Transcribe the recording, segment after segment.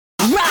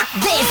rock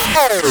this.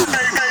 Hey,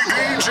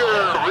 DJ,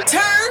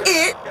 turn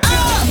it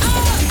up.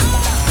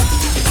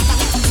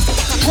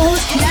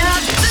 Now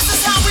This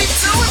is how we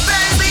do it,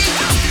 baby.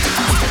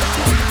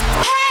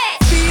 Hey,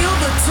 feel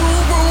the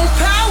Toolroom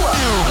power.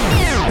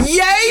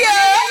 Yeah.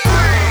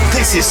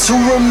 This is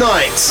Toolroom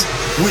Night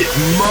with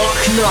Mark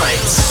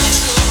Knight.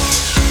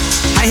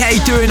 Hey, how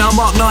you doing? I'm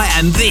Mark Knight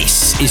and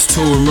this is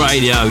Toolroom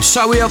Radio.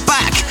 So we are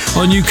back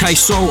on UK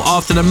soil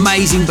after an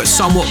amazing but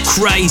somewhat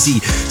crazy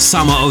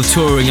summer of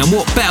touring. And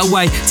what better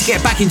way to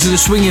get back into the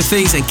swing of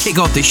things and kick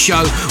off this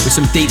show with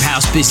some deep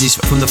house business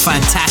from the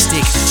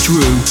fantastic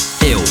Drew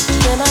Hill.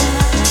 Can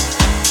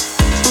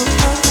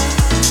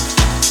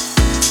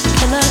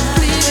I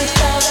be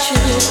without you?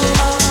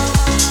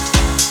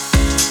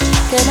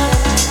 Can I?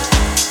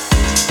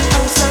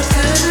 I'm so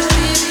good to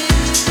be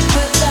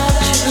without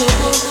you.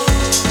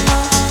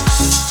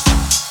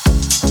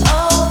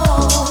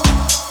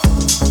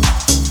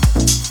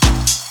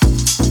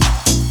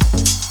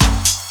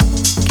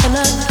 Can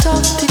I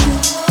talk to you?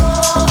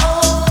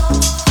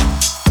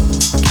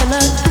 Can I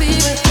be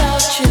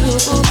without you?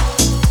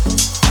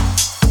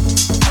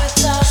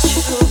 Without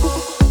you,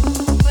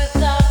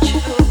 without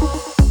you,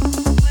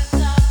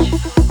 without you,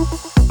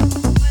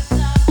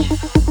 without you,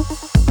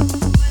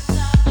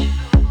 without you,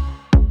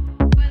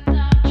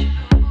 without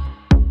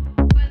you,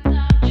 without you,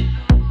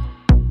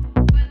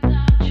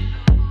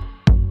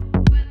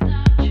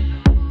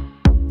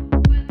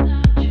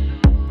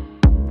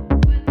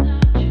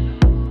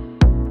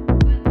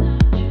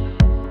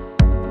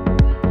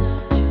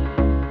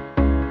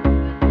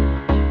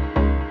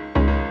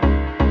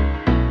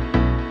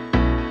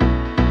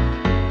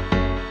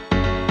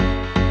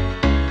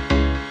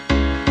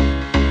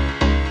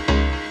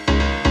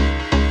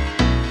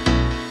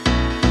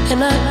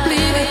 can I be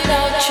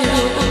without you?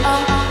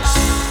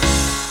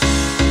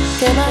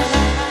 Can I?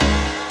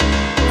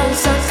 I'm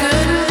so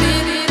good to be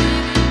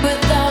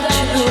without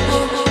you.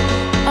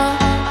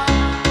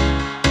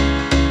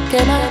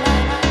 Can I?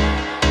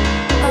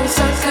 I'm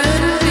so good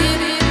to be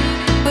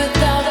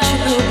without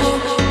you.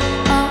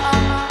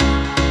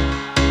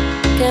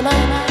 Can I?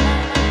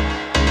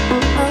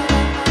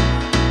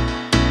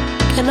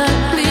 Can I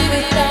be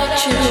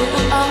without you?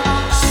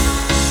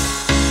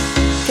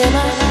 Can I?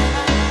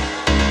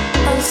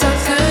 I'm so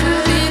good to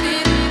be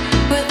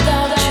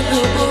without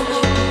you.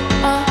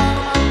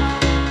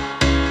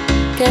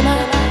 Can I?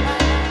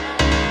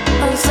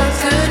 I'm so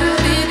good to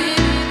be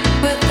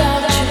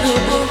without you.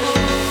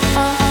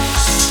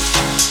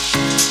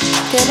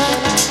 Can I?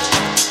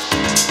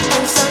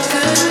 I'm so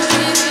good to be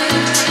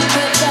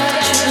without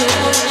you.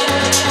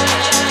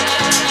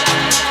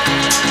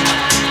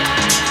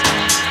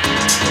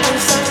 I'm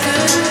so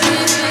good to be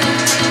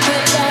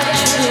without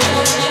you.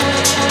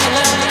 Can I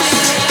be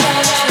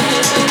without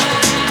you?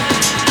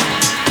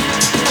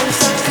 I'm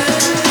so good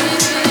to be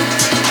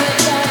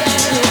without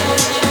you.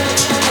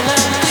 Can I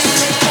be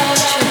without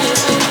you?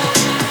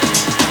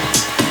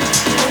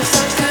 I'm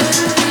so good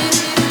to be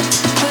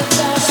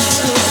without you.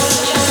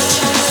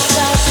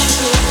 Without you, without you,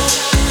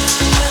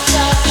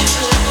 without you,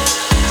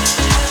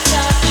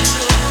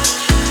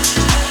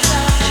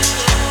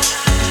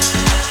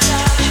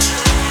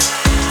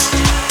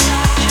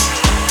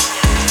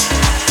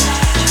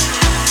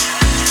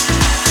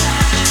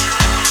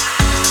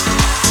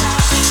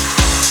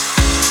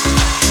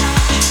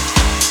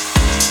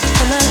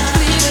 can I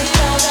be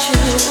without you?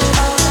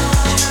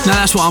 Now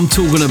that's what I'm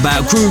talking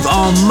about. Groove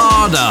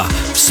Armada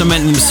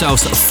cementing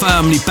themselves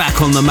firmly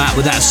back on the map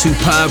with that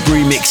superb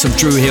remix of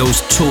Drew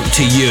Hill's Talk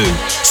to You.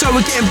 So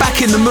we're getting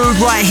back in the mood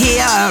right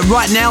here,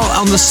 right now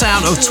on the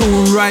sound of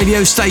Toolroom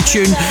Radio. Stay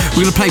tuned.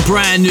 We're going to play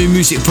brand new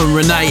music from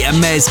Renee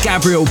Amez,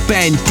 Gabriel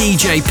Ben,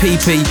 DJ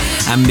PP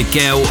and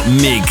Miguel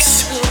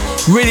Miggs.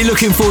 Really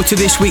looking forward to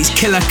this week's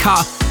killer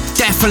cut.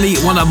 Definitely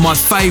one of my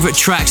favourite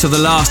tracks of the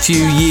last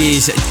few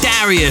years.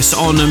 Darius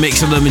on the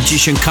mix of The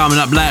Magician coming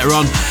up later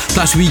on.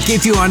 Plus we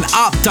give you an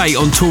update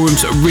on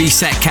Toolroom's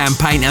reset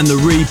campaign and the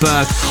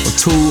rebirth of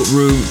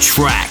Toolroom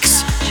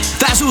tracks.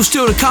 That's all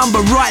still to come,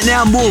 but right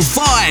now more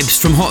vibes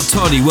from Hot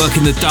Toddy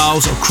working the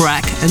dials of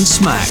crack and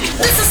smack.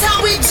 This is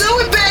how we do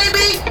it,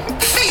 baby.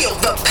 Feel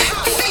the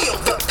power. Feel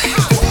the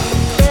power.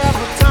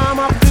 Every time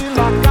I feel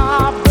like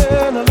I've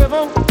been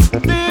living,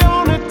 the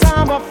only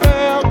time I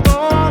felt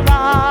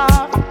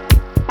alive.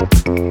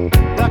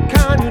 The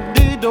kind you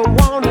need, the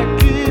one that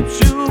keeps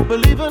you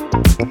believing,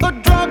 the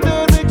drug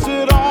that makes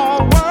it all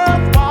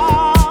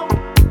worthwhile.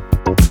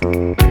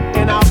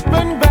 And I've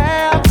been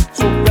bad,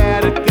 so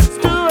bad it gets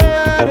to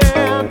it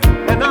end.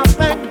 And I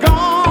thank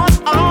God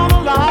I'm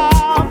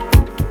alive.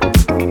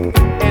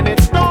 And it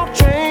don't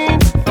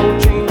change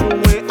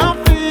the way I'm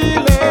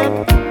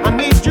feeling. I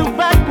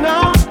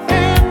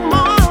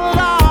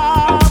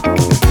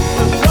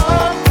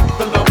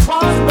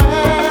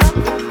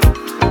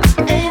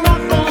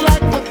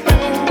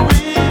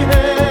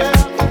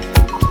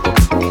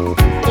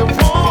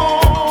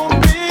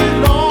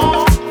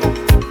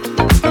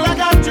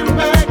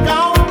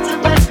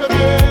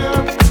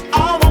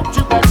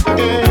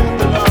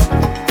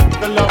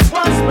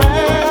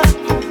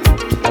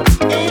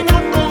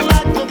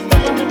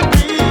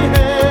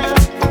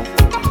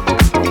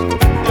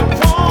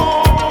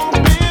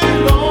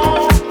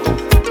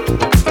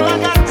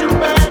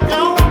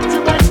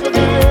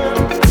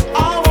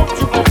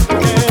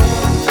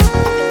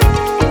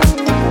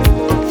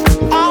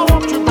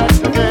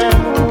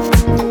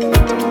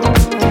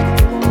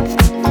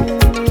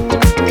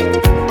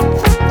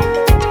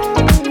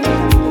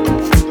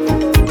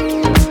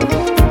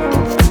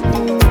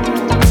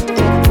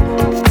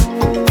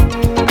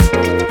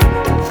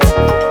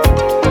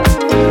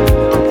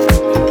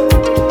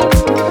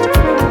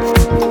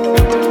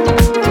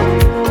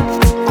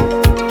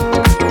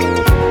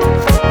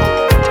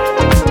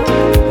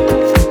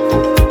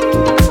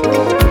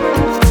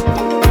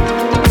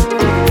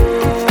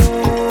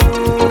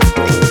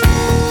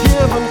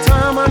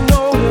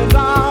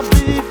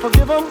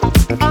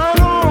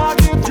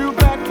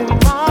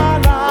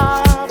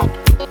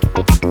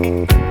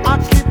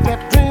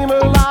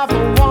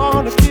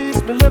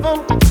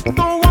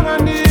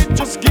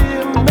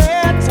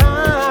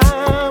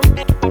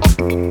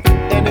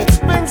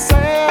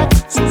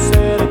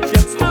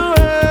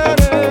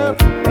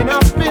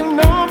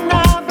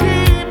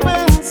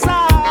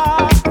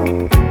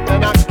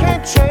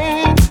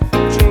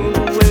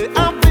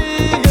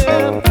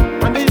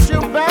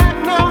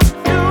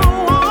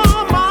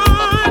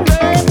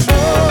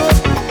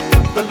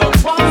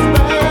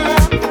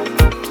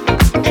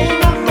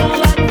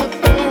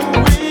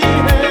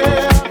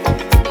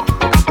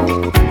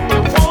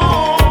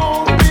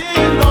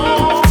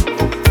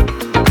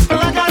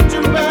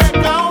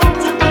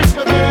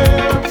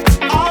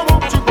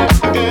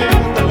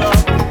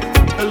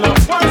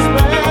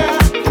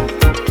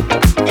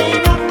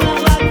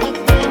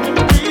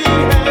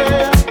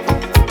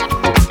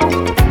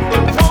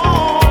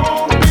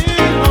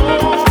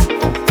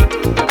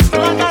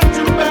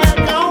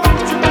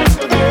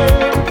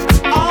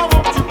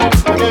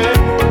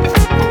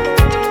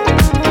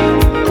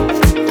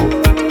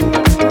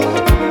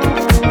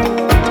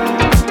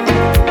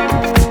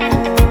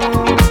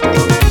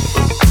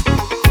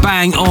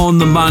Bang on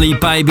the money,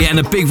 baby, and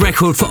a big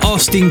record for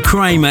Austin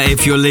Kramer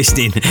if you're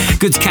listening.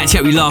 Good to catch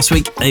up with you last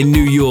week in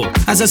New York.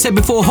 As I said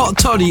before, Hot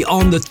Toddy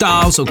on the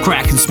dials of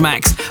Crack and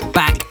Smacks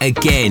back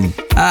again.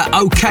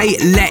 Okay,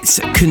 let's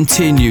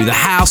continue. The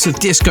House of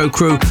Disco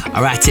crew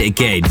are at it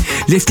again.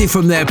 Lifted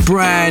from their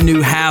brand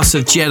new House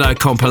of Jedi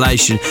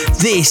compilation.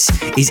 This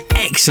is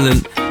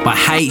Excellent by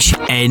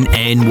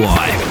HNNY.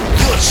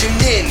 You're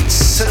tuned in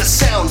to the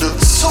sound of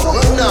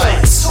Toolroom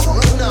Nights.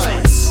 Toolroom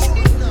Nights.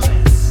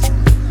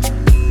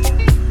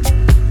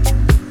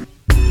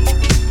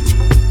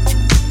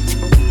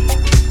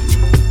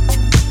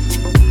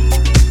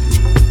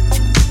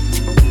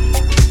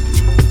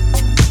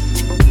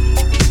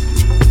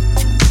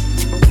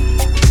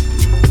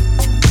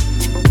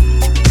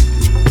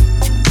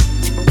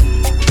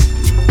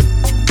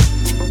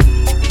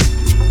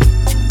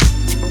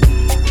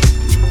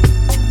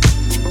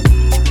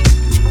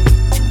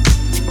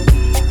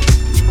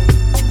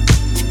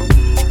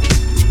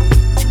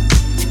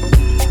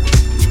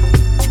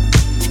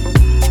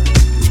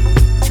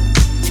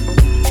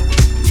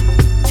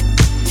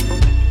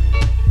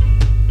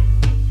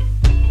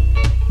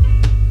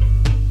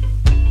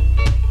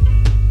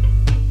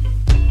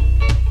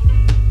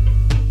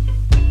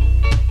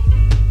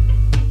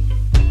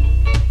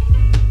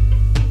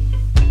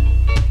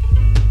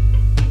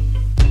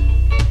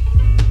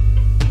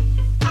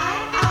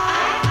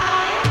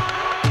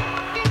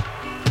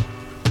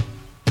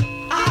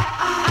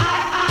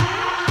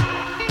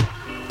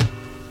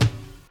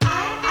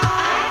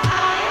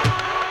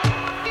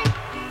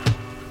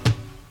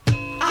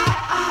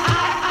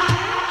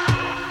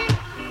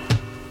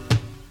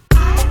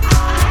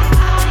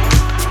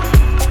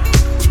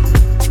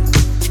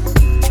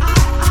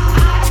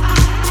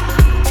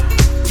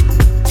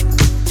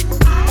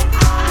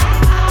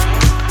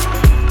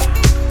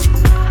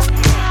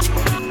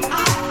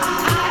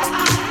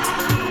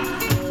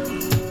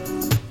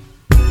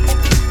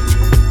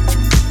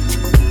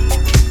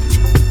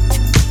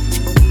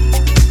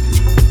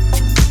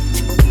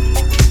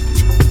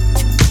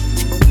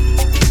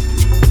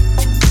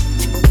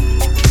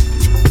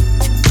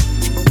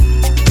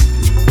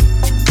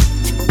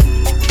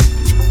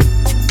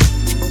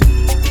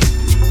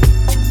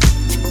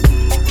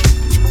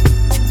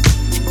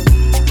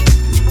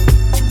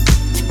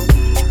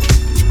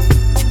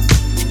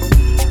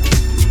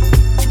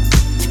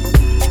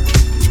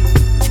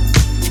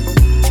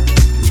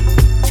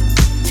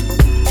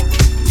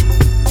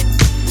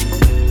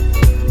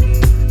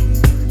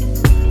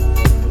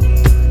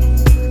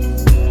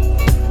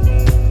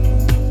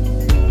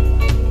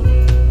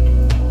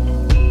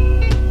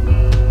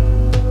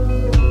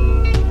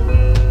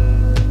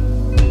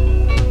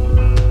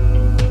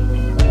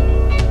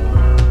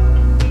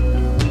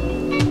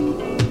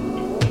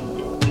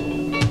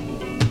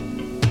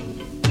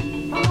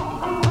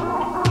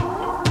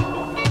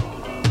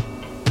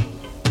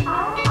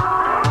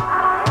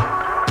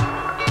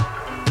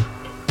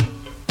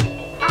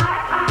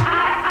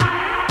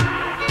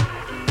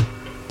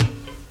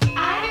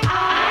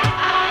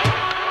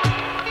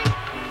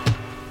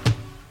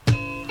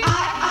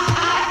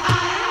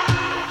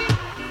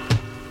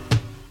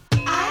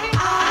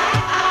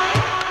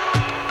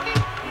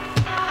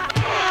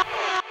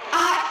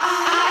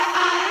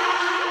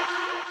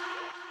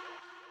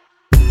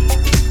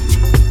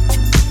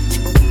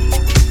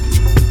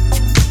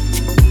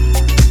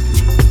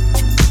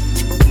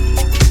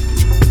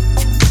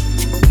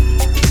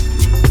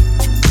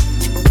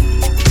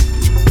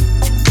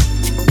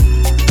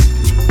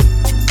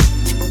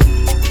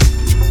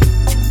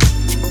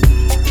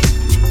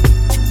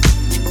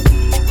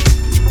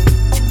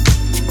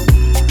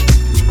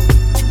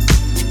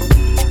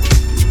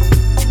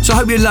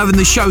 hope you're loving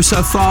the show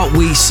so far.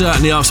 We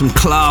certainly are. Some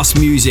class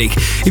music.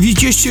 If you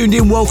just tuned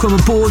in, welcome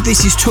aboard.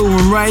 This is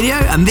Toolroom Radio,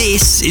 and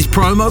this is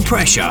Promo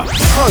Pressure.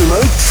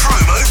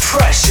 Promo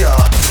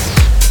Pressure.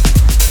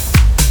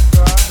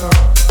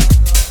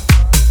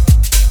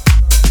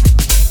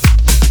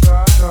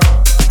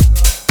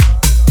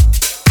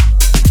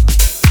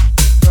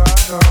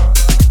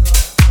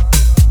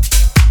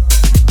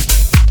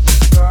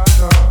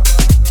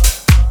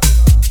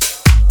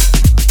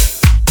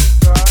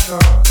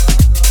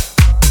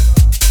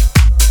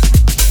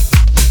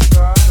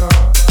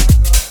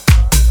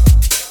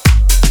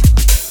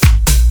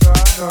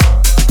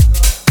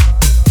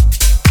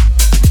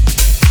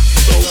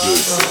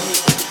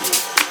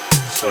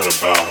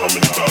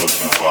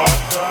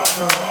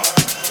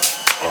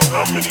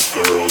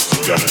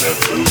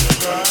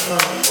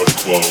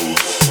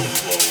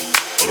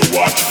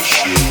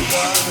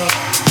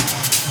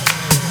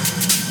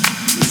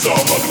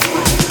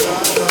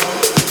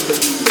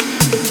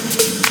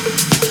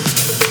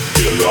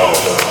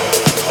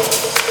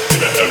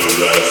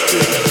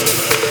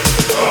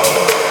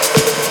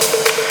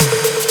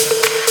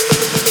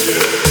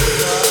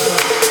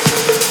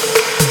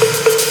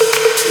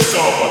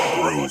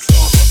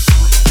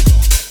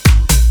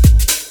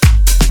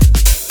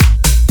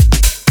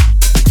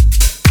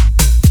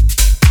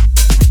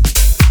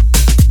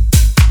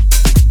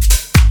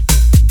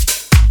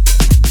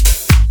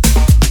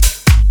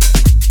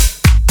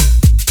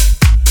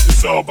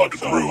 all about the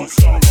groove.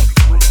 It's all about the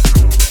groove.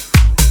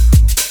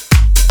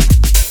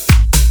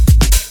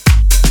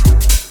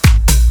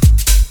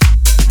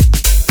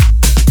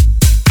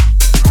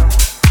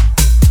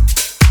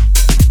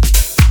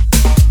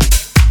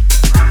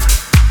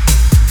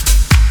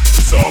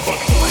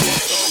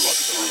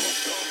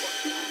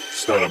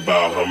 It's not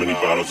about how many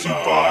bottles you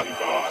bought,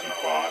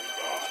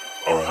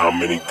 or how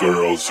many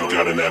girls you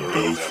got in that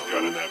booth,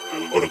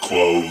 or the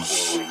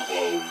clothes,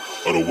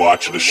 or the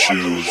watch or the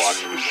shoes.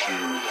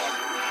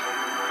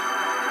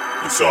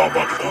 It's all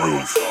about the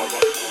groove.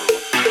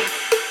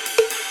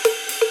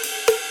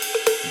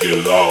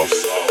 Get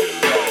lost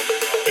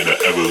in the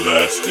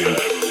everlasting,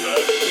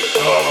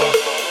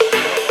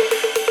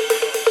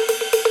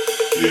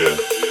 yeah.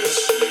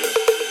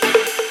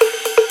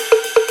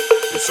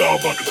 It's all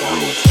about the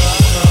groove.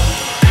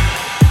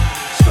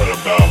 It's not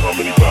about how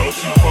many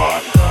bottles you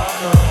bought,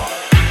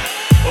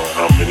 or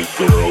how many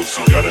girls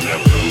you got in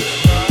that booth,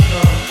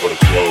 or the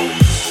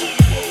clothes,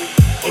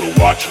 or the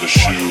watch or the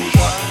shoes.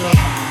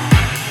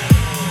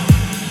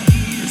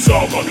 It's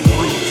all about the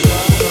groove.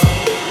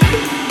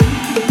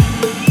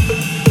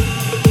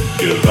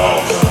 Get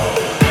lost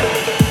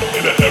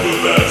in the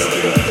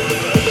everlasting,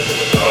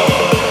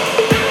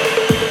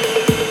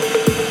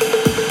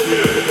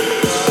 yeah.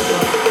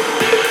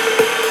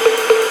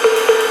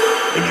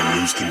 And you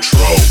lose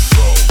control.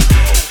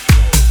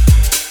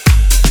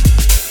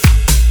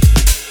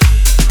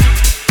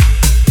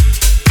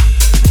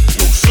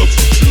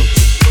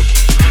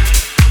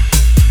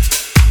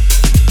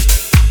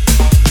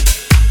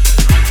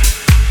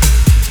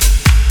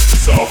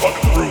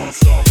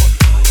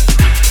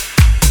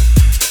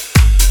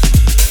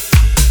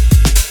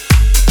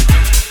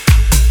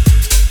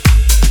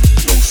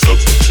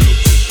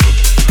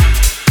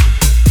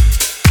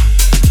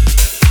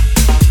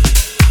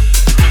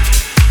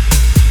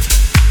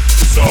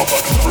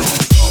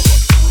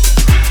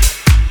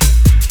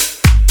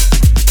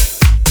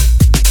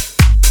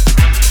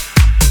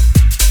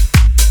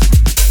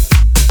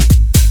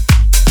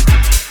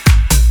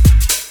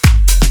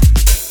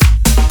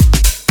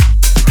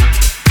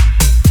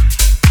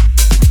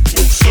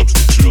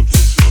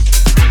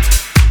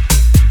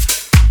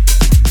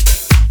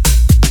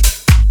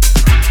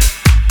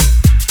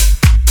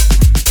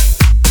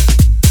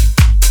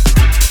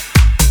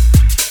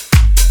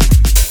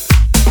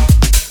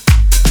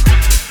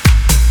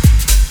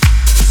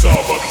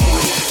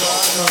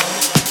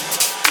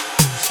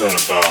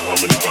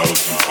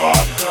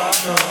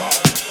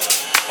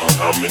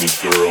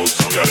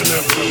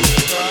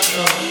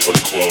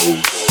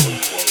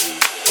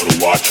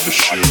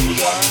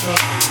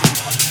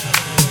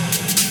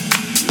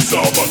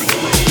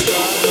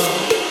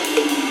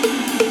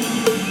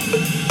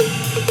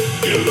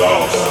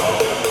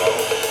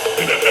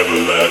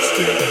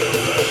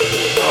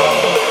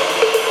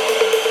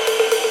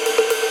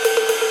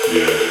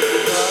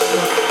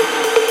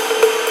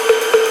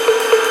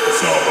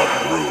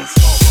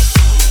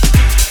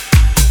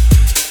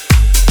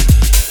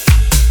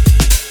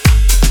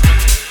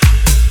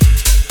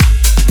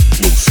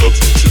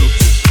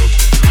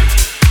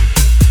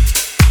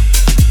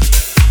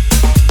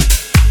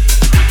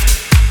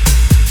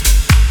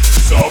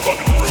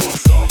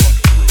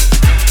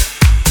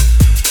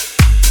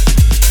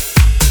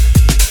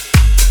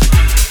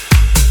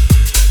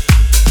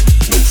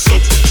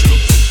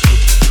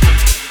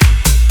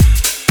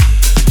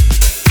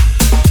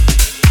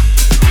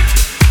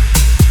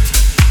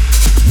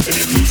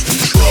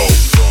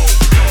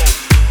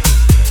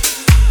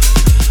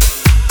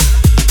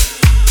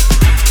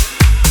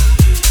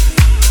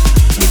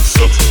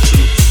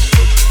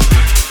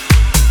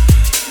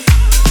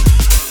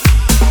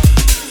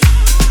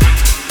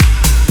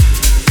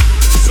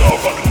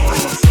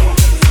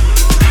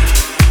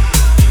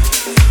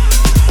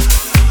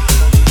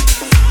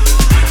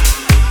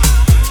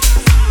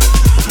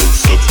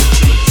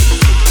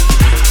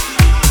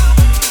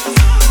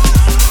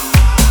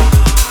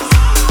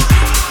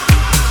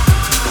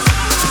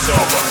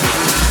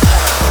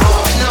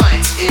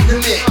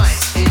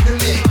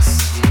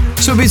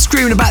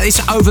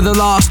 Over the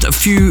last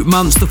few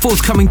months, the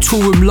forthcoming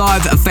Toolroom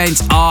live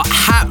events are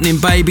happening,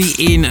 baby,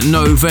 in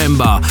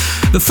November.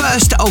 The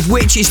first of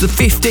which is the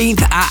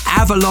 15th at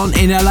Avalon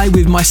in LA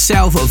with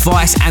myself,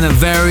 Vice, and a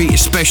very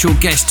special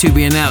guest to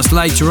be announced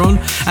later on.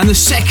 And the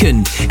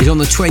second is on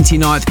the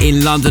 29th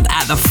in London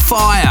at the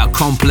Fire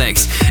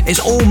Complex. It's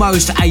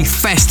almost a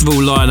festival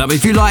lineup.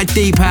 If you like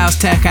deep house,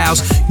 tech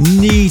house,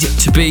 need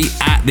to be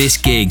at this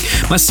gig.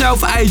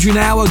 Myself, Adrian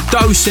Hour,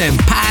 Dosem,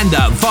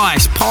 Panda,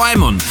 Vice,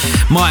 Paimon,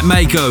 Mike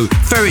Mako,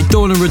 Ferret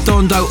Dawn and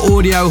Redondo,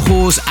 Audio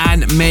Whores,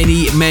 and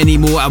many, many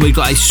more. And we've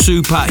got a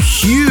super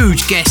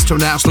huge guest to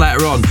announce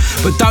later on.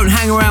 But don't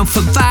hang around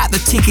for that. The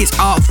tickets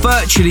are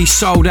virtually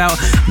sold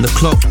out and the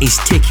clock is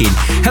ticking.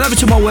 Head over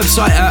to my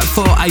website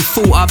for a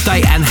full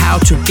update and how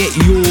to get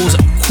yours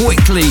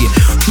quickly.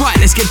 Right,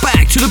 let's get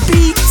back to the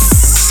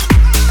beats.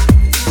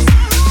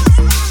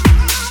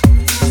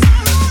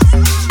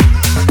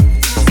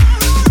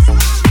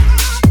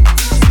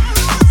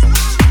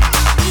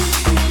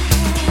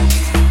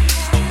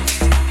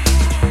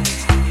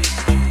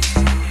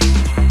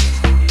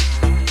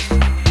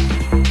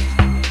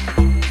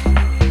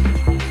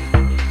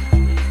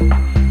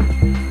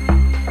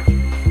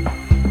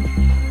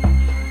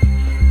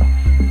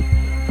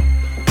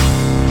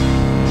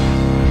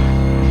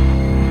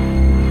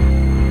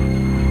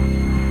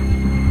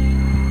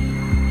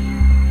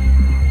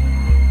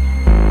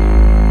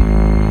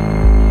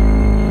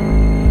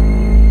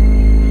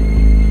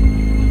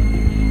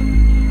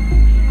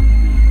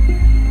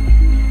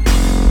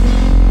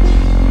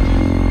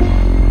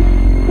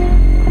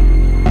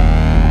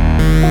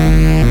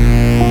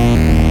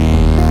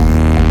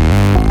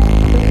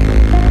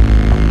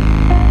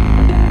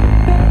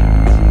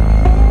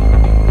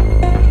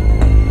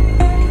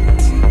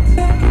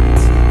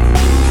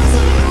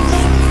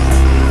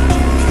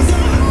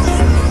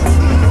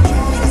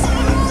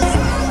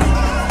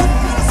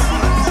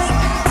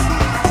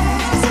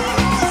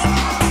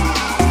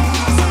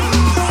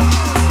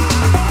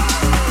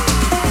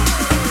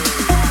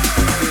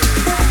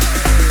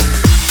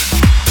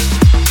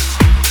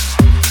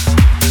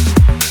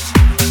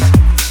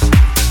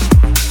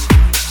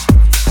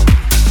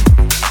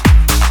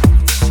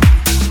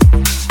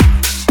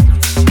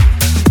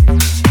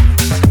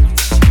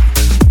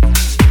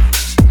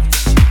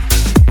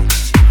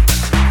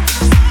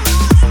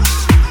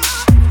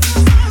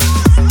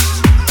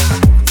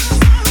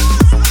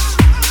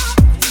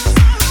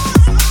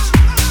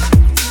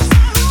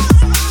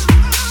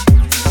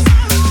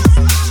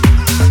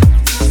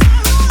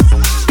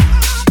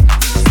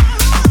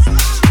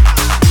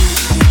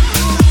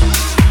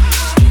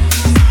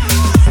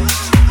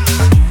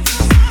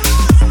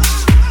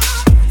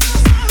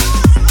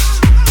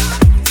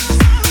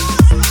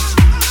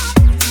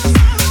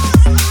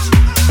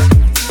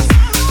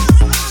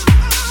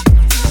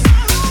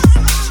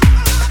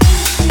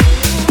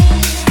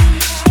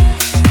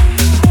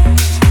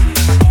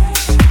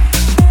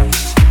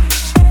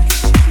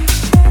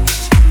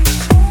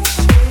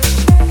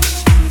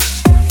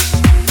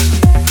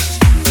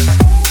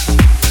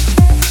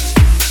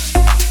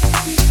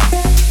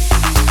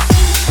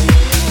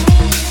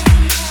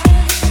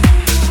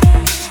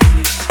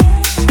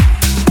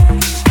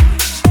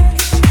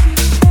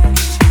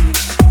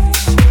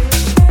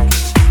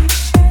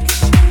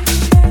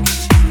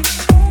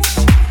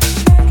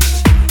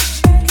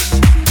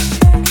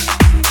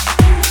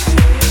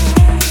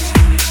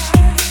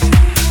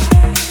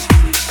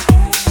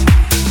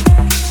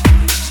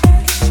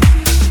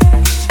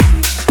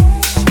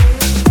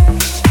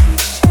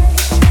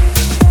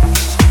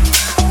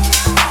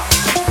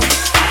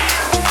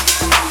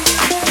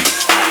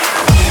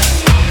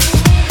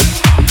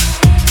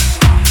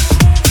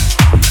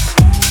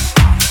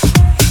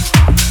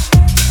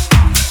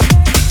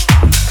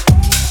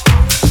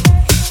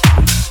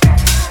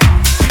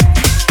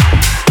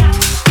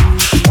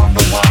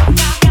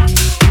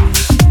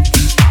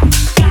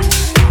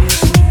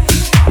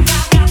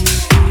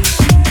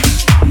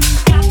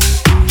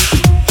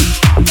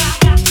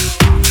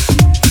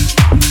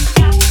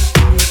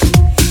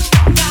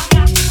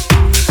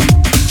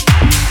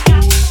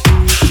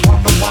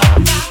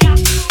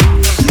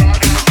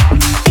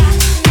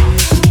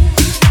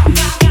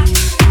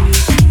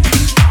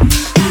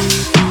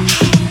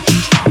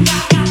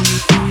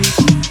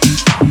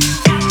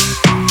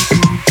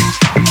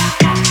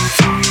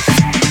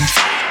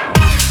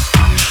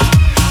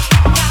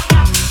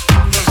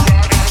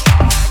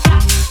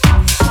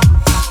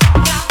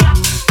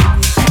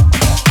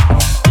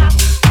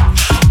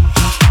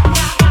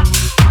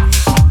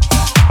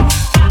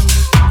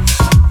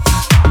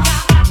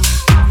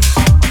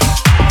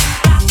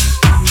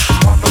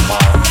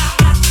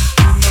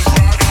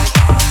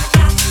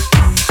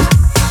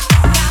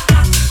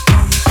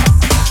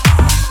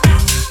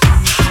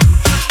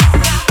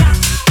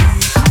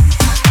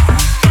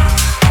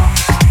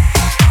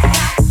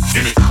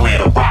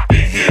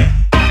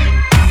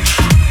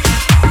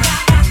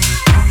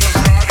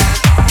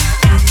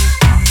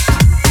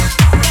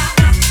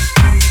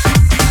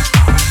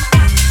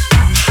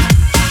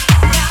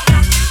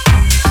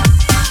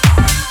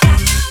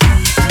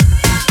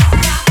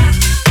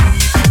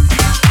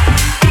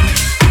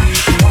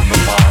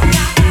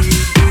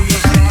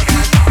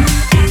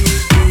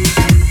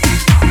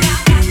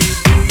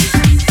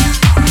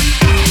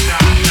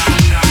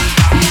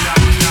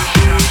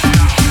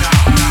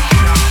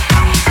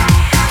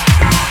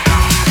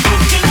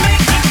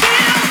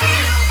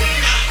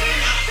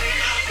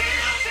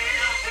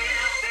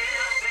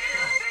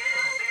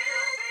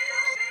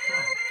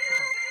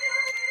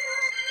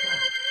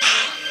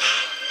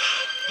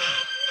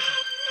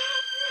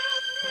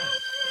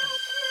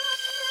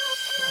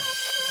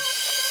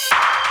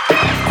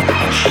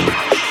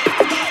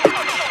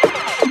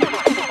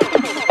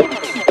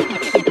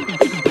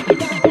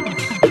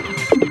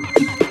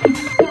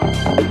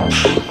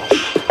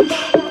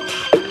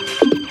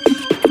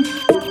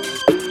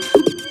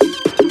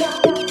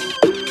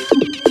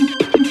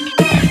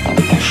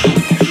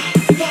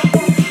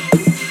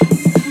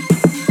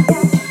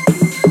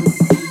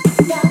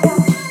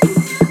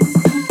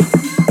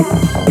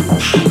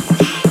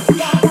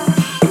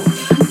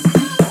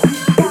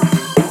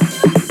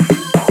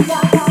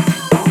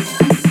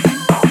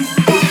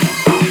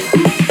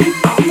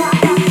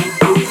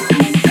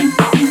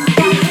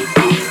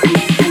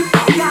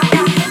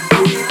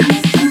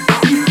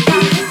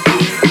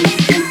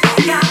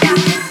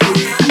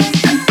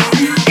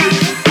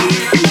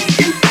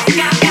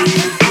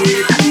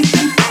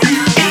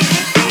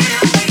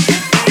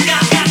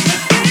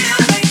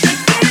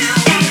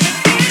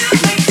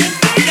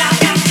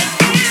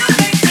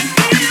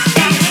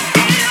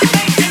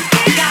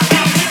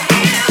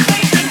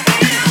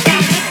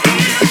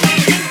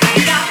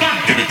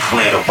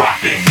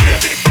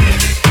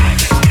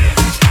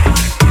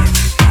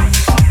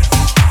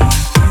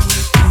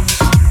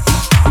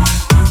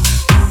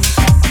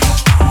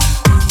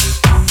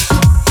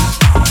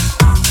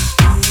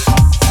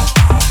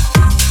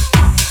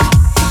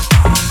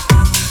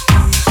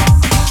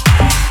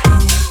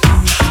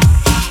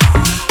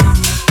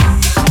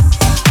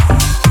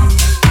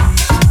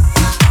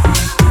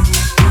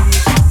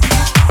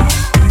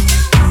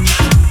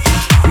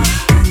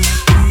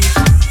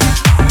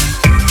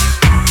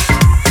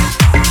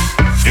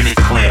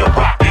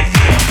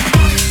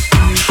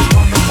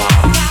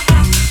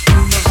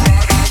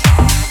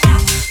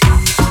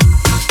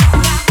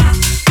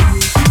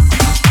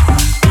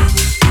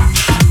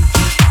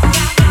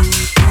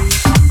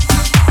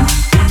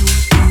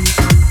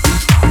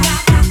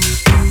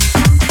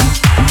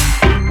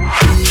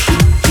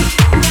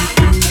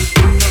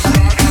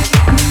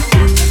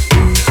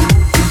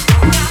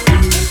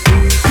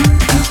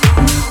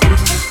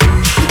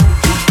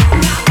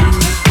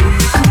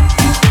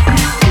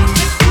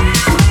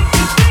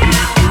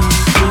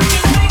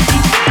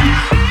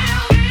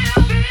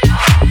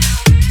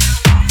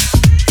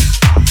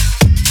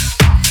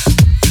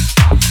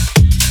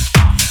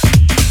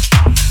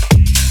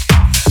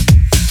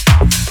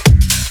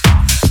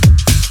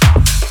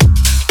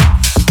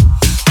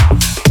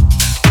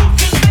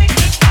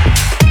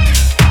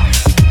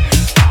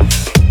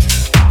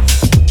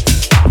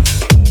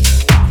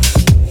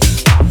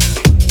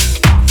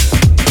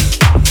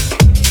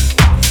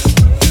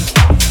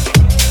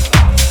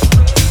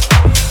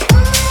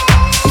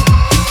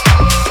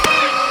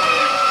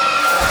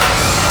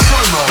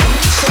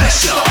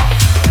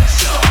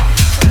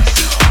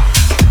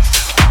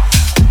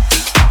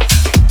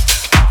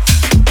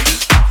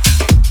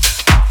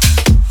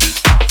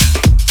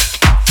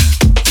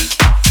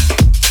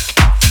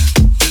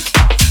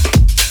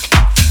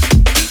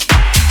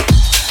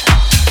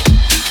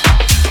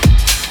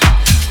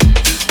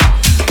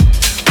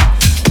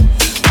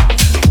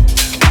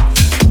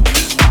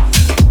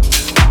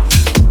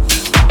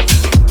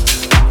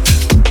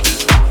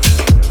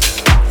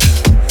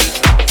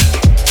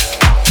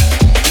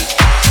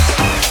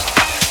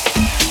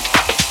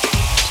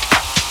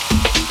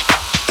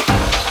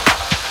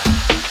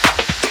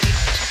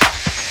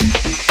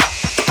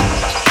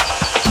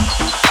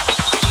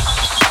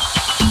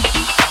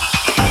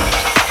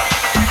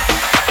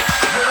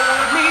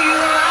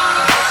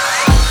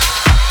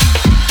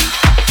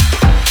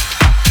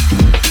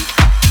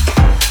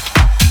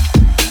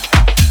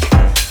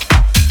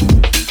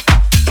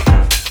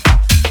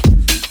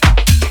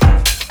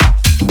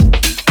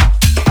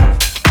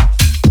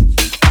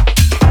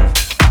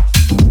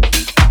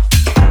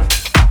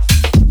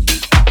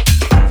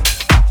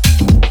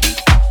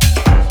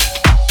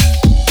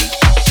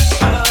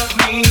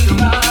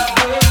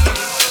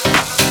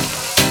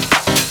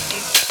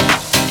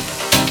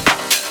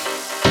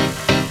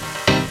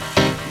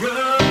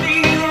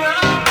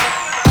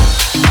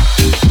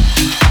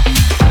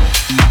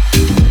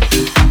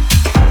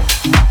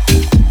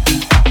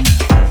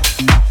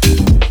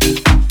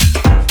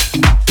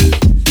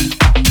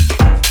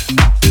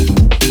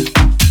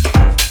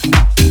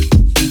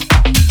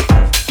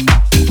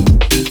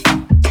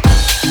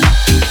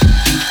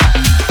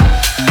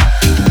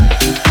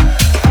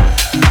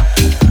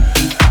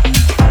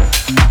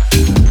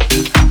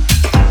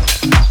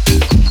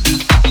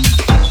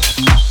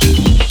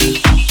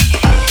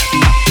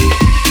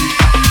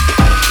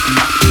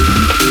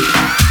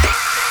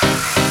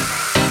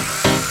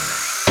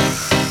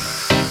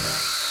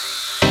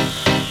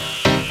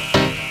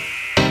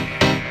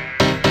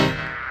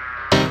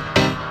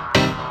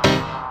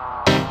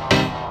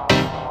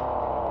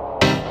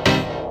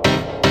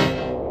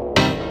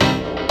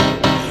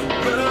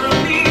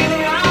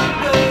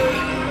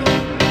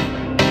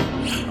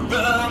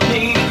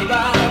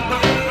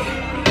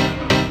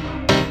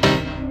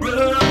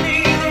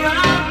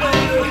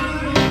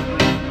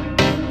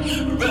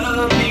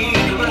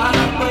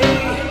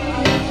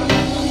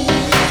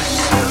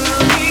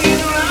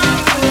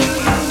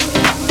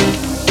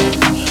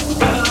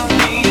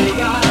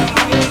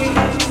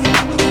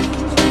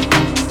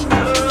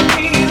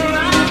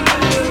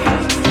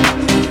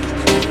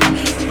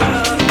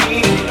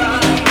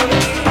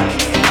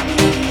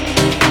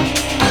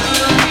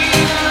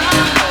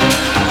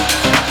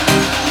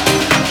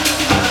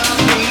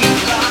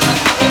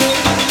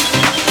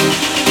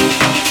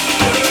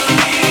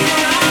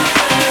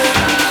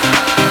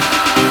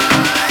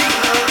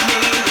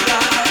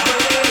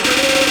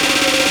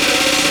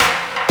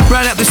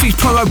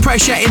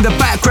 Pressure in the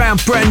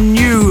background, brand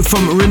new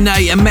from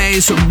Renee and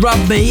Mays,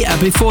 Rub Me.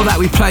 Before that,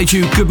 we played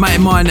you good mate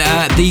of mine,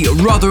 the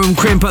Rotherham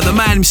Crimper, the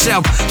man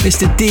himself,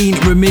 Mr. Dean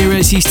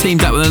Ramirez. He's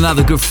teamed up with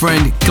another good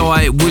friend,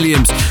 Guy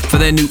Williams, for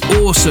their new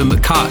awesome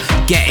cut,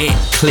 Get It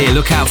Clear.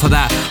 Look out for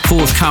that,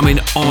 forthcoming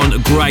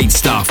on Great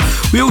Stuff.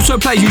 We also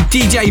played you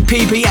DJ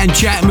PP and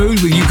Jack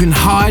Mood with You Can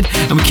Hide,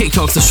 and we kicked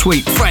off the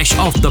sweet, fresh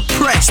off the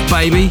press,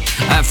 baby,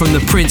 from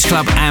the Prince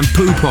Club and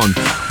Poupon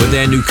with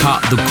their new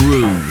cut, The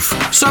Groove.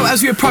 So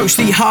as we approach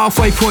the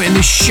halfway point in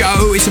the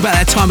show, it's about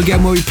that time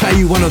again where we play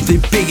you one of the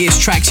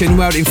biggest tracks in the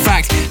world. In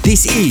fact,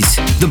 this is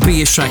the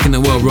biggest track in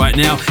the world right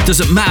now.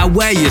 Doesn't matter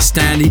where you're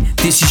standing,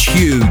 this is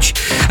huge.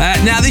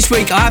 Now this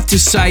week I have to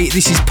say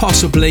this is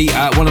possibly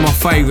one of my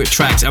favourite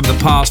tracks of the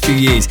past few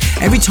years.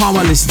 Every time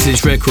I listen to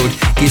this record,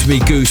 it gives me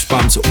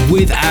goosebumps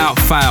without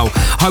fail.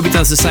 I hope it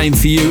does the same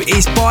for you.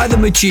 It's by The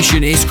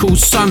Magician, it's called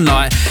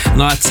Sunlight,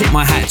 and I tip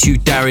my hat to you,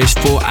 Darius,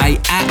 for a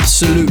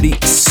absolutely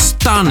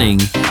stunning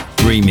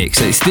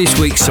remix. It's this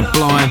week's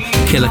Sublime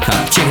Killer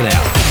Cut. Check it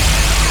out.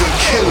 The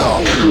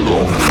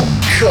Killer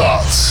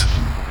Cut.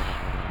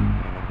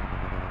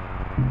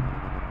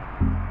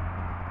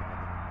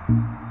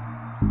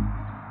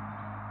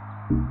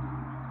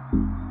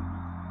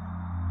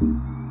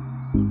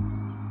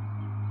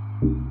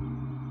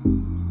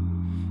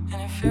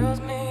 And it fills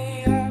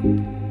me up,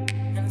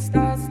 and it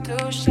starts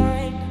to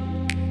shine,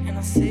 and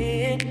I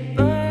see it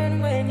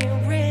burn when you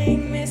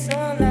bring me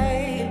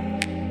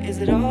sunlight. Is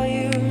it all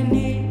you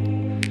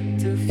need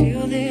to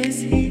feel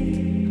this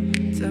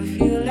heat, to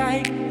feel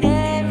like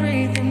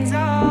everything's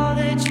all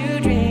that you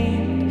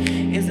dreamed?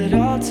 Is it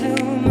all too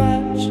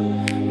much?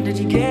 Did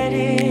you get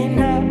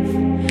enough?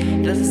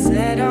 Does it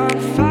set on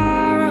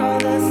fire all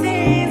the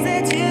things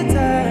that you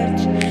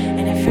touch?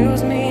 And it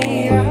fills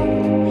me up,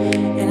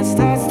 and it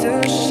starts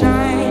to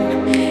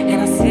shine,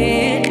 and I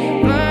see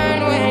it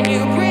burn when you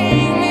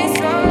bring me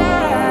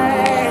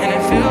sunlight. And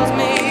it fills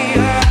me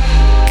up,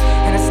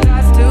 and it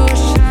starts to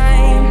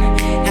shine,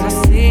 and I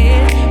see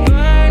it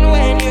burn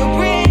when you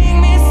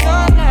bring me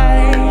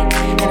sunlight.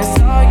 And it's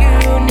all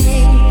you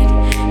need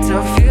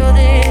to feel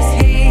this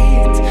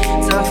heat,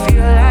 to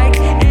feel like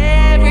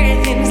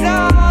everything's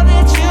all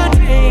that you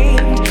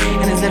dreamed.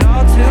 And is it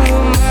all too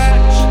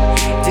much?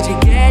 Did you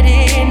get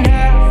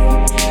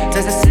enough?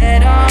 Does it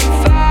set on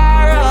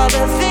fire all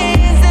the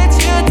things that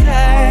you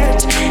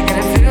touch? And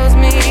it fills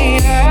me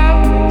up,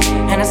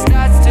 and it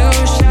starts to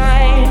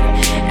shine,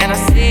 and I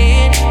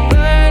see it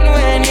burn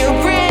when you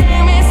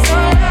bring me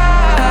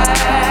sunlight.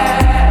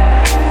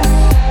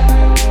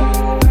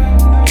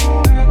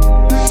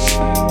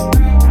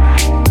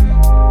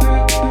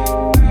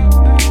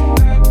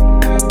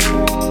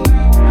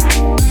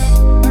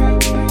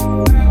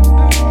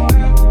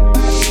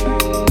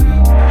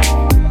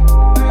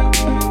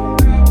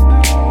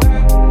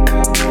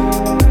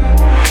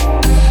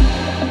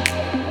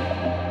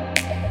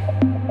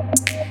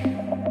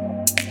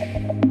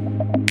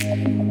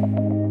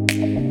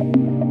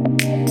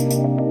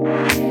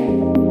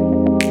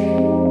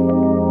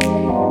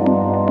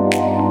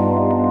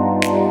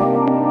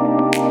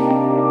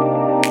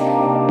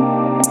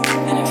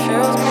 And it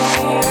fills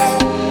me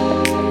up,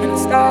 and it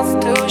starts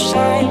to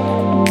shine,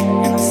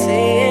 and I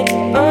see it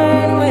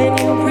burn when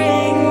you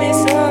bring me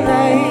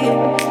sunlight.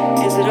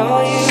 Is it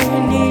all you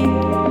need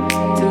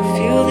to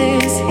feel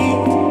this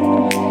heat,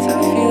 to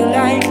feel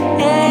like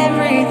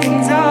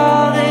everything's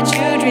all that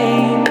you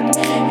dreamed?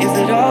 Is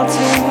it all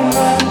too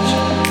much?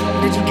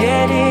 Did you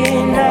get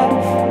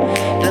enough?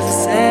 Does it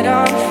set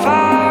on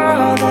fire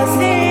all the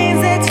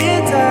things that you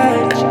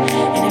touch?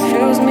 And it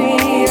fills me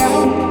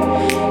up,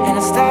 and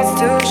it starts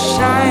to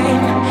shine,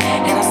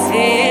 and I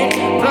see it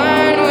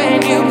burn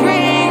when you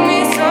bring me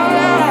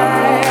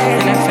sunlight.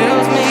 And it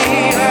fills me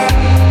up,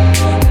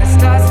 and it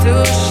starts to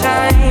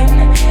shine,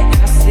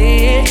 and I see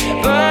it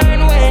burn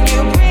when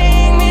you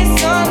bring me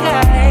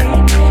sunlight.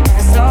 And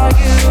it's all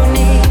you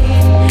need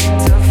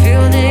to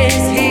feel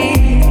this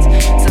heat,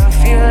 to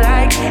feel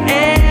like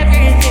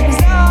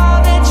everything's all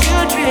that you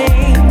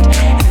dreamed.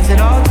 Is it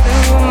all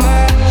too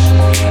much?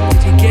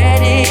 Did you get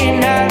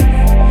enough?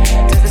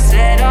 Does it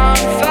set on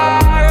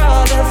fire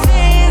all the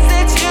things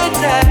that you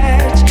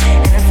touch?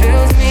 And it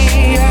fills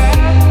me up,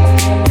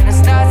 and it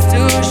starts to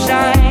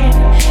shine,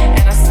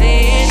 and I see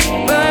it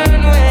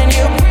burn when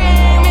you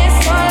bring me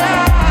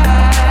sunlight.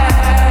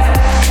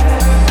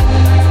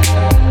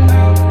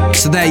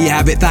 So there you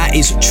have it. That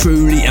is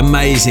truly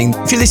amazing.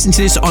 If you listen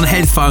to this on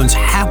headphones,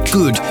 how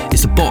good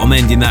is the bottom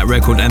end in that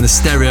record and the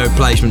stereo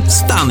placement?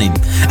 Stunning.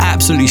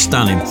 Absolutely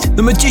stunning.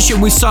 The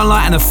Magician with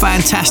Sunlight and a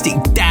fantastic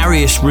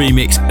Darius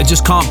remix. I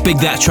just can't big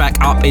that track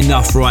up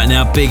enough right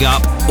now. Big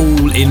up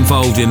all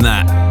involved in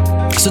that.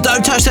 So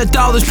don't touch that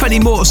dial, there's plenty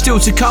more still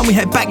to come. We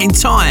head back in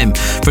time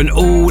for an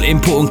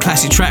all-important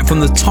classic track from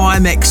the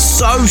Timex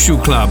Social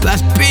Club.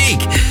 That's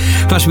big!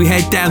 Plus we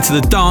head down to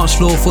the dance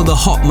floor for the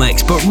Hot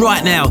Mix. But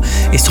right now,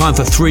 it's time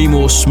for 3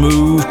 more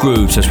smooth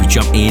grooves as we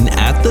jump in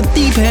at the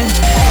deep end.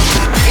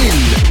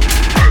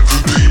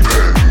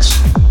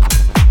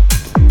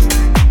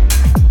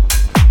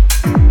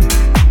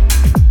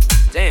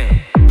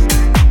 Damn.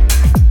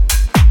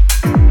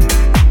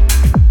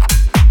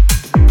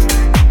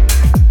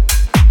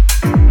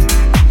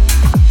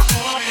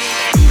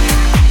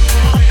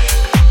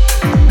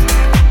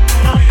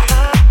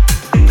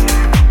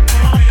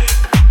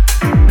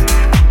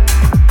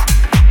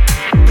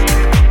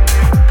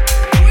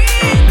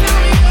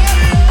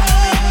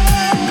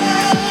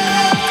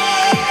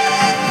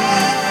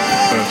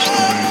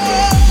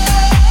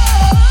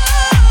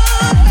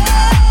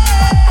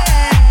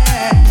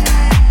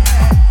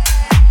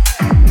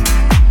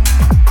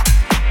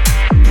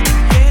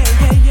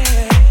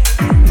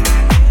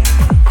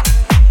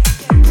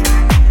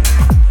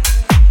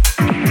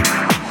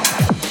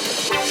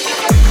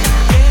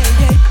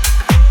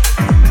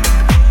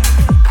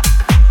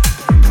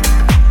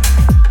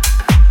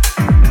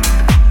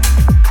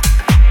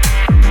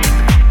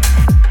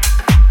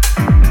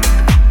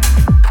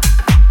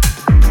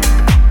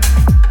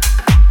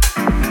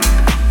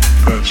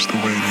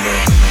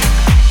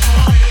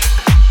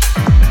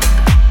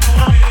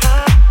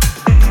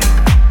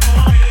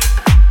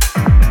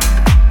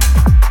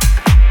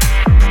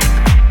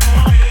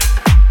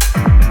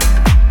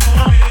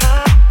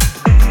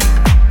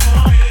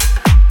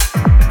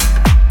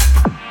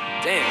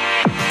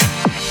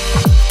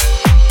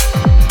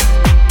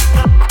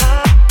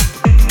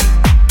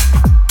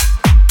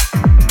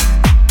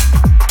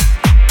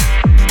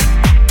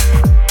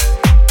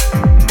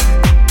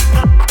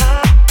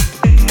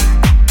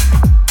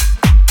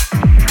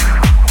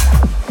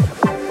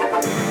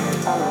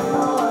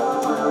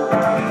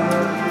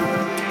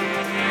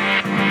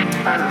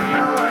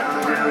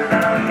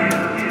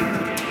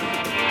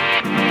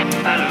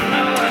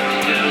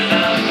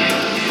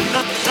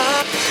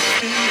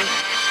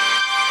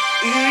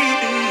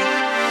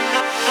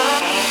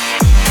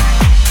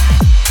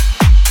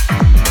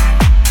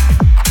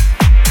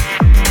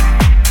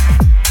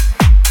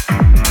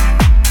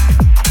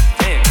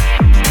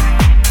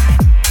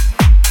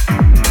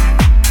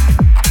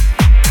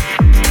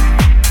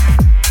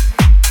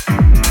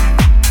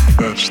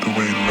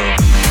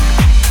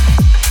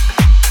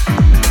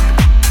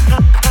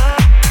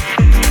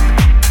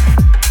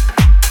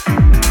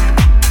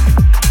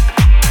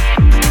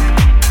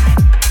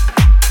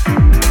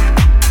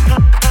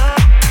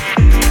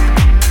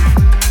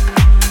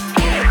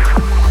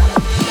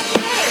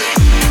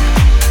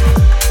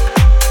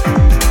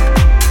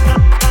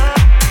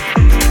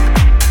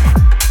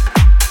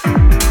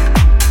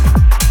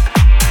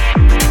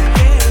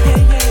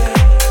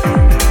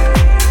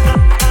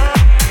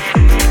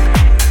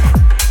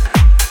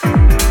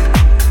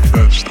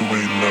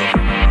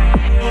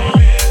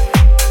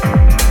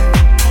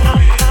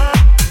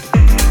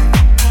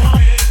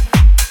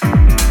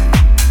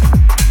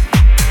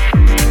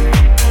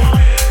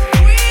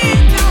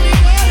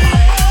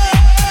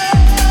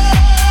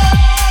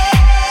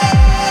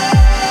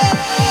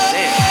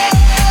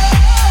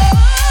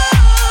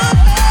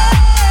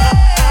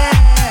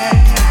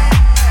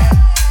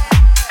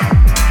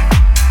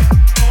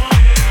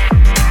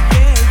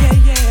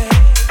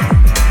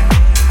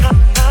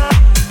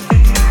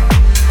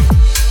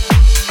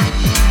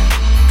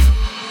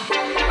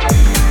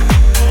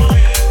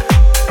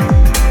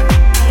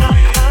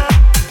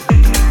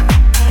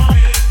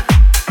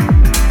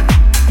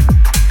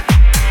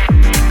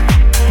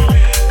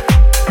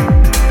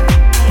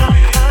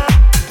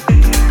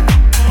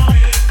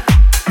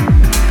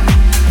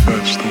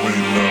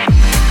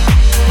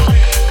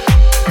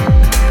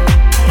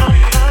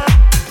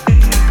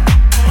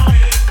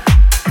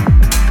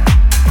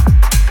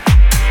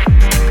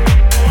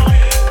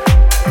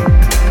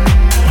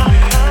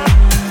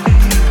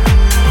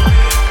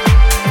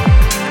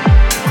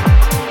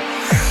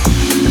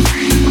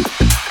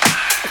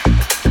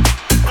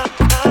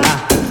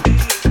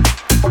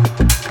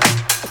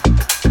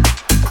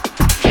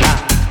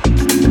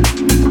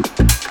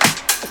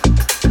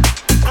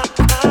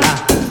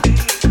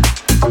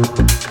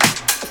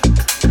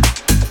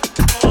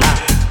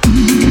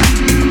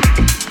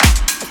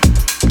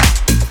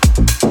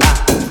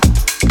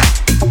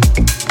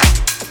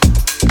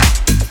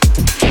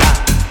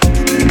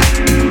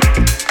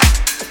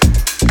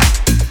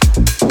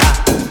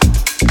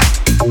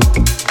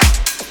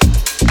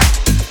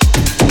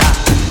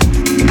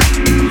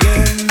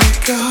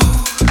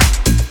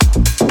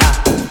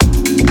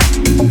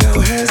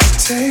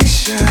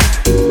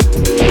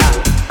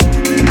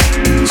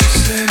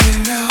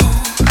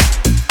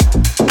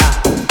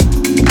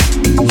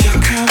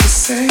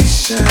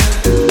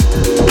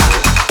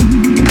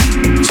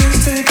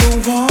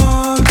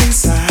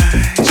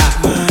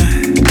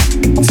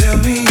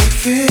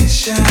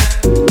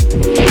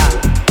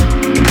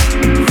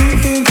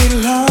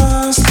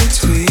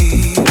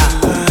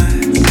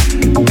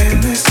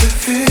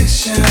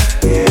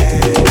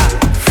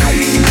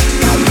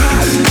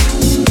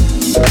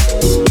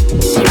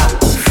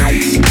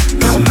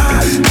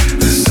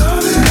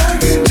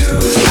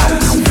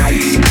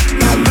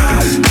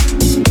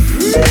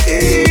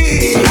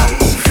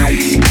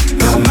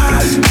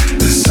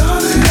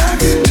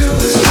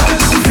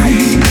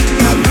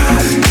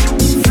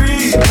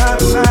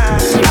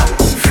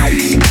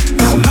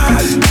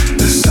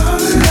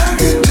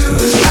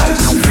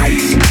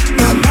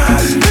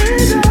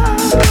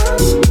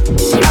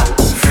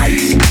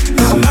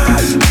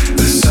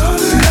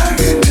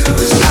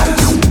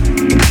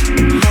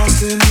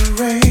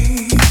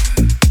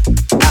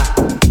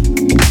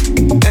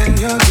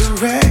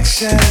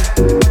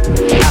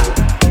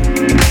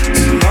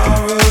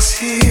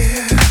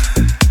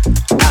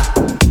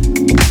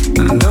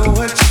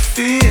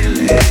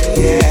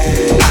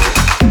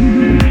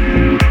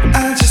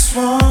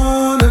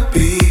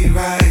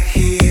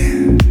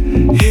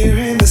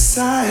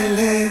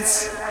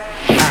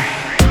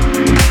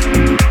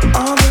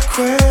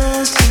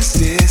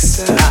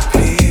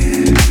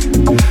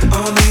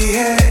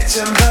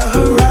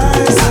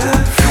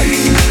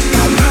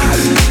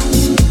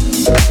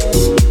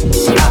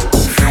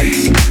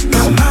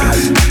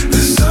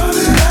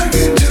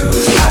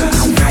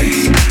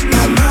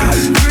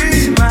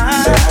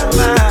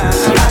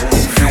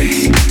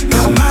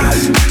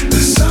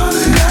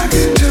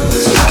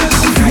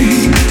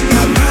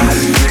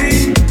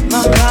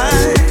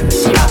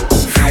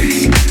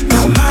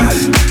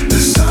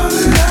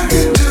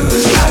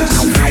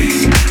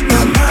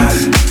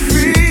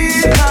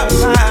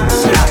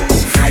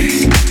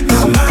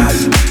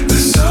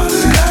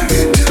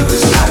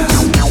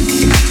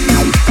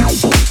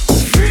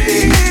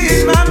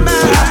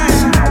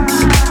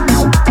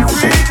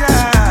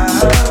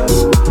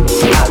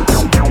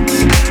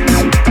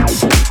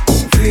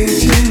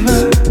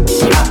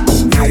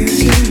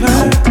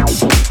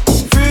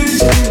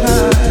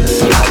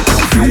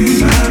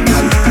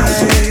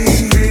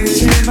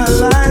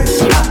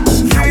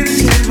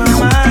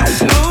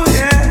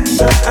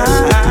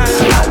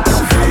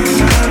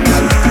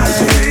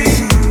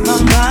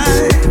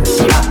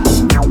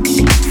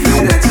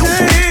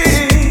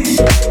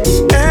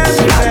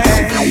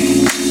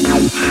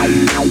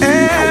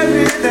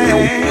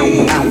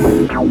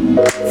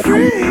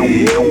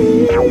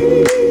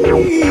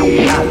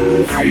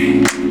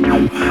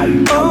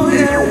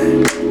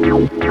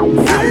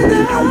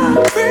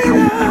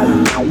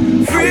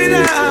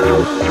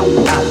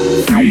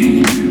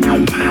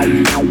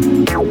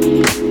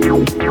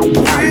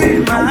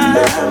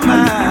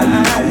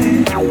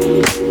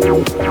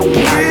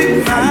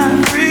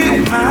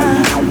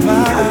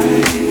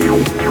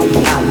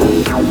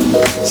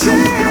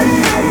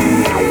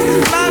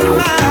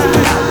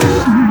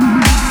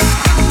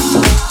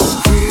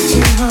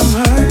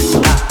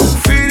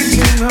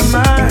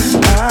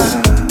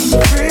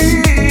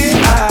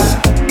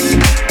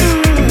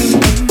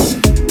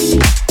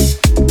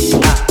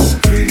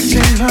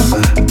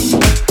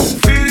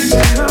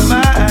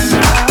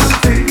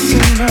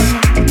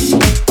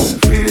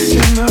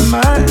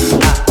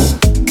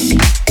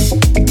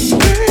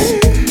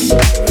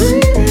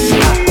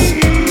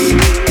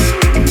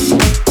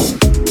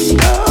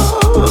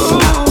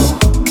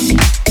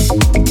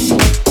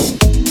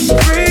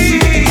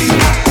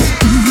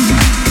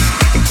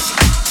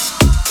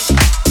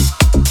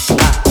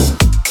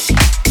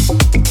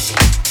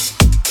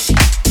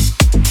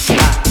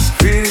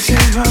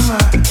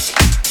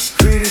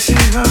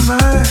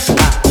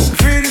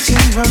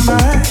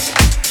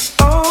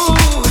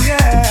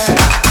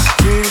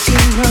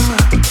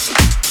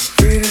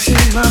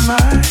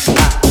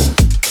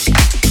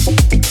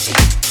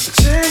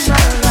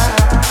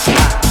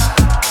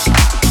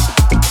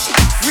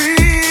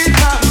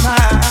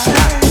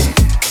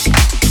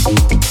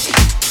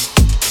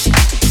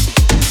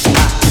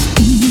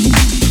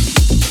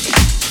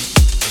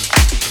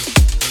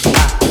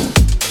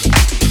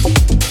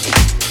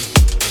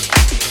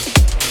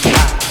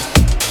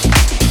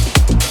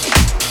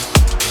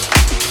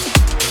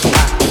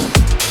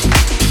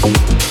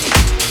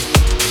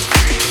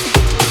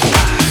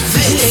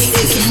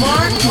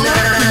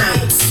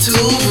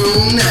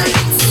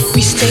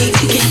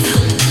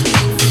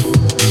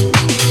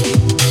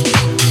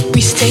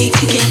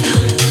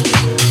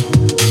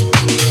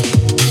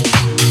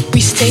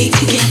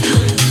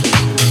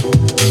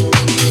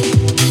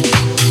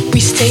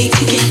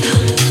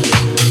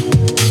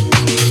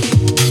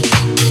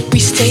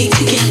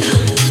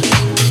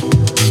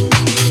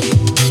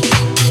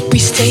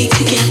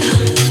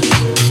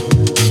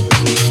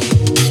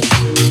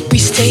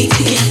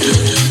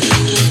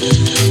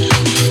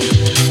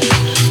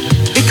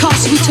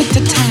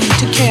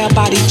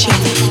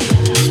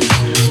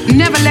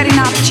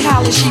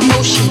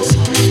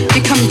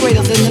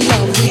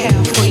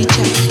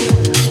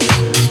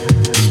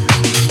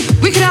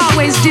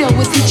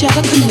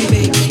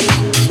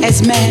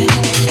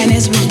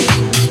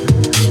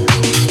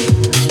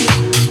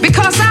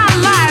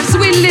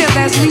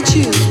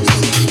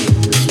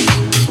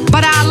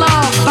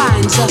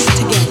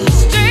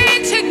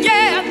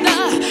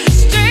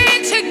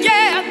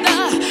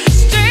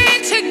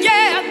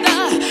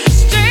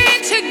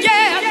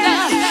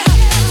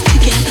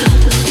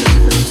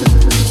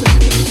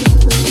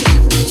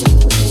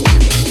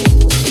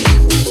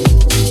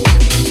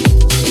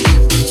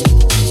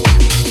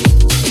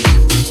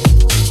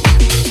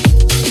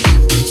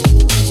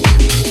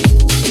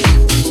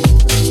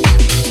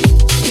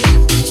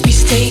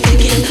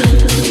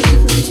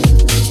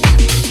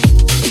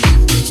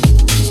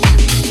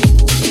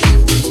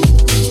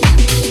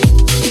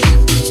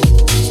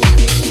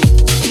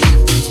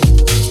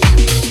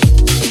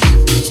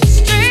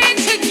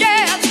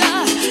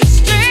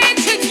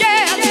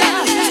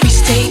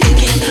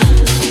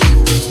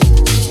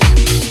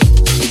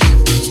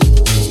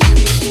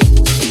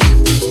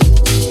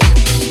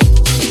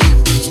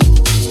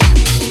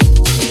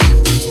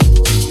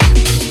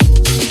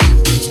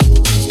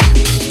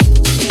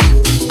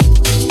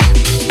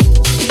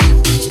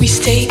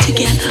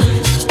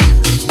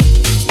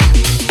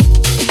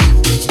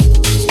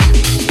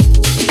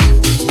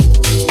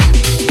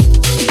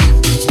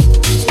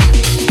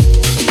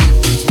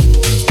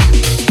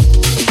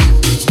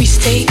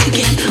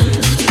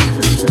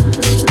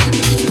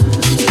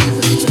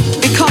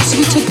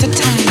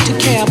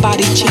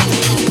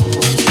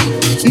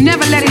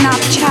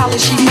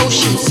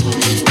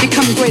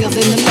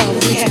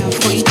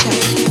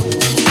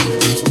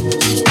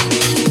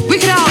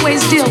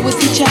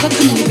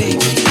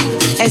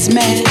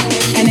 man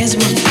and his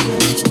woman.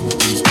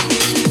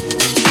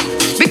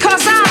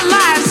 Because our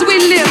lives we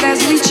live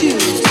as we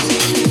choose,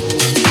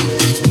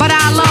 but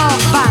our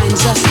love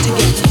binds us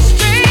together.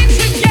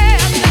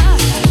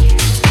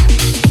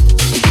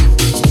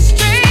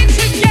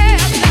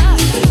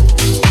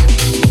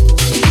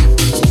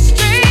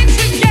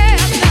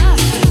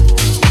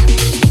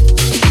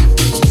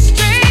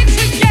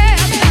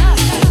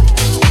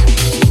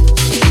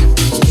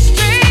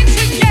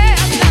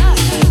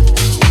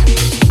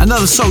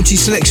 Another salty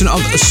selection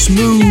of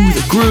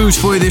smooth grooves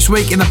for you this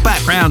week in the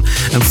background,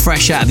 and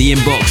fresh out of the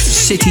inbox,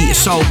 City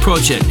Soul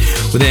Project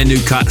with their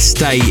new cut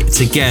Stay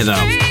Together.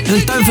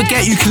 And don't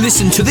forget, you can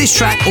listen to this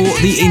track or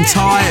the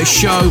entire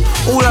show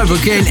all over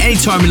again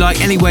anytime you like,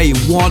 anywhere you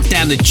want,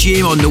 down the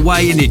gym, on the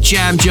way in your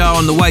jam jar,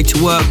 on the way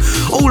to work,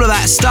 all of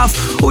that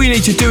stuff. All you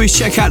need to do is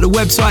check out the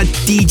website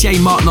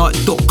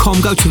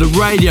djmarkknight.com, go to the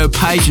radio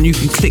page and you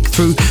can click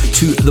through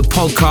to the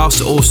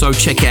podcast. Also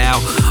check it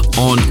out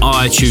on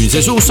iTunes.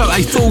 There's also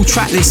a full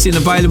track listing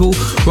available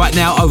right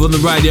now over on the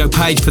radio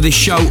page for this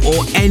show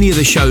or any of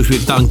the shows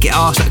we've done. Get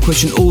asked that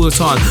question all the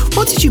time.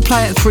 What did you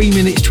play at 3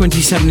 minutes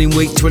 27 in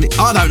week 20?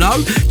 I don't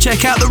know.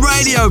 Check out the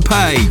radio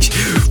page.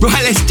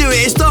 Right, let's do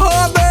it. It's the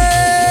Hot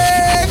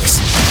Mix!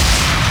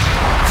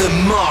 The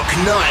Mark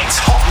Knight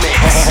Hot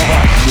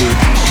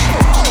Mix.